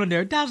 whatever you want to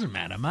do. It doesn't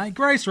matter, mate.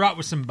 Grease her up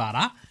with some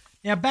butter.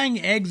 Now, bang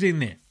your eggs in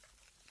there.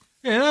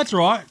 Yeah, that's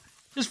right.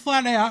 Just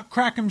flat out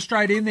crack them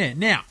straight in there.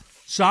 Now,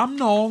 some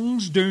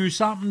nongs do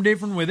something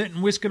different with it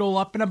and whisk it all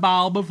up in a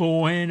bowl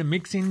beforehand and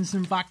mix in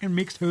some fucking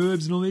mixed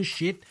herbs and all this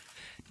shit.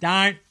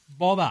 Don't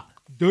bother.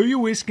 Do your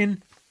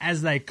whisking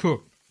as they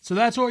cook. So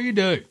that's what you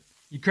do.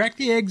 You crack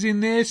the eggs in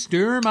there,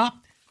 stir them up,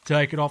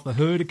 take it off the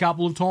hood a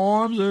couple of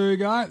times. There you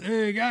go,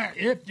 there you go.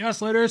 Yep,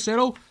 just let her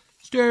settle.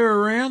 Stir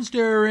her around,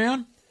 stir her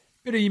around.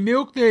 Bit of your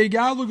milk, there you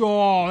go. Look,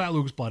 oh, that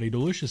looks bloody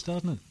delicious,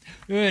 doesn't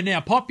it?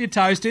 Now, pop your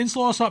toast in,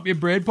 slice up your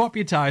bread, pop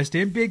your toast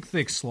in, big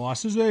thick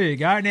slices. There you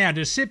go. Now,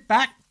 just sit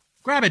back,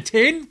 grab a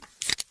tin.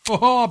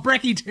 Oh,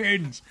 brekkie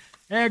tins.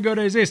 How good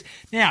is this?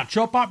 Now,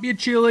 chop up your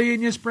chilli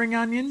and your spring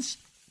onions.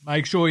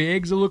 Make sure your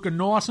eggs are looking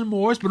nice and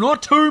moist, but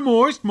not too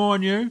moist,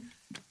 mind you.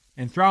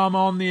 And throw them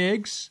on the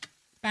eggs.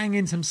 Bang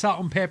in some salt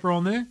and pepper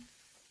on there.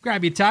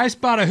 Grab your toast,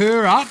 butter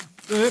her up.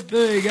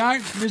 There you go.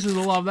 Missus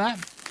will love that.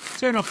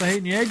 Turn off the heat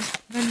in your eggs,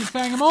 and then you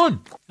bang them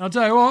on. I'll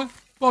tell you what,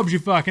 Bob's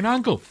your fucking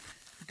uncle.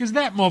 Because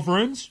that, my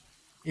friends,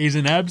 is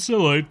an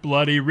absolute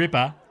bloody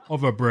ripper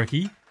of a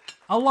brekkie,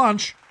 a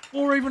lunch,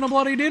 or even a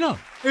bloody dinner.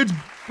 It's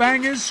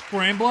Bangers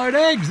scrambled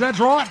eggs, that's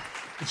right.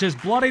 It's just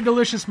bloody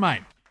delicious,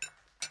 mate.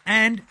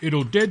 And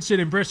it'll dead set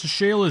impress the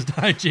Sheilas,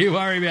 don't you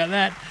worry about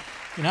that.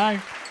 You know,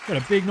 got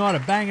a big night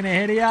of banging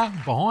ahead of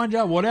you, behind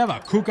you, whatever.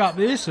 Cook up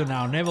this and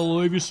they'll never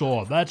leave your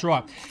side. That's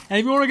right. And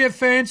if you want to get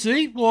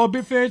fancy, well, a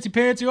bit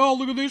fancy-pantsy, oh,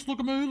 look at this, look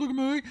at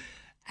me.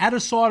 Add a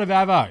side of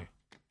avo.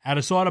 Add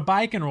a side of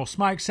bacon or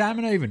smoked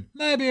salmon even.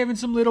 Maybe even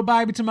some little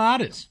baby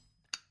tomatoes.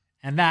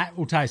 And that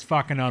will taste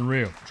fucking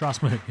unreal.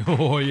 Trust me.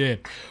 Oh, yeah.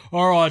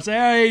 All right, so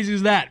how easy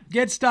is that?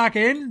 Get stuck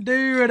in,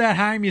 do it at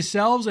home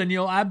yourselves, and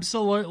you'll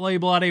absolutely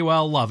bloody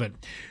well love it.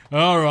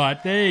 All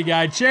right, there you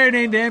go. Tune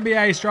in to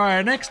NBA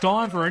Australia next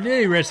time for a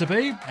new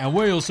recipe, and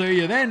we'll see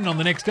you then on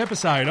the next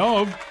episode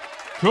of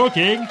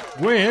Cooking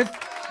with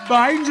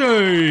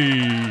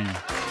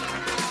Bainesy.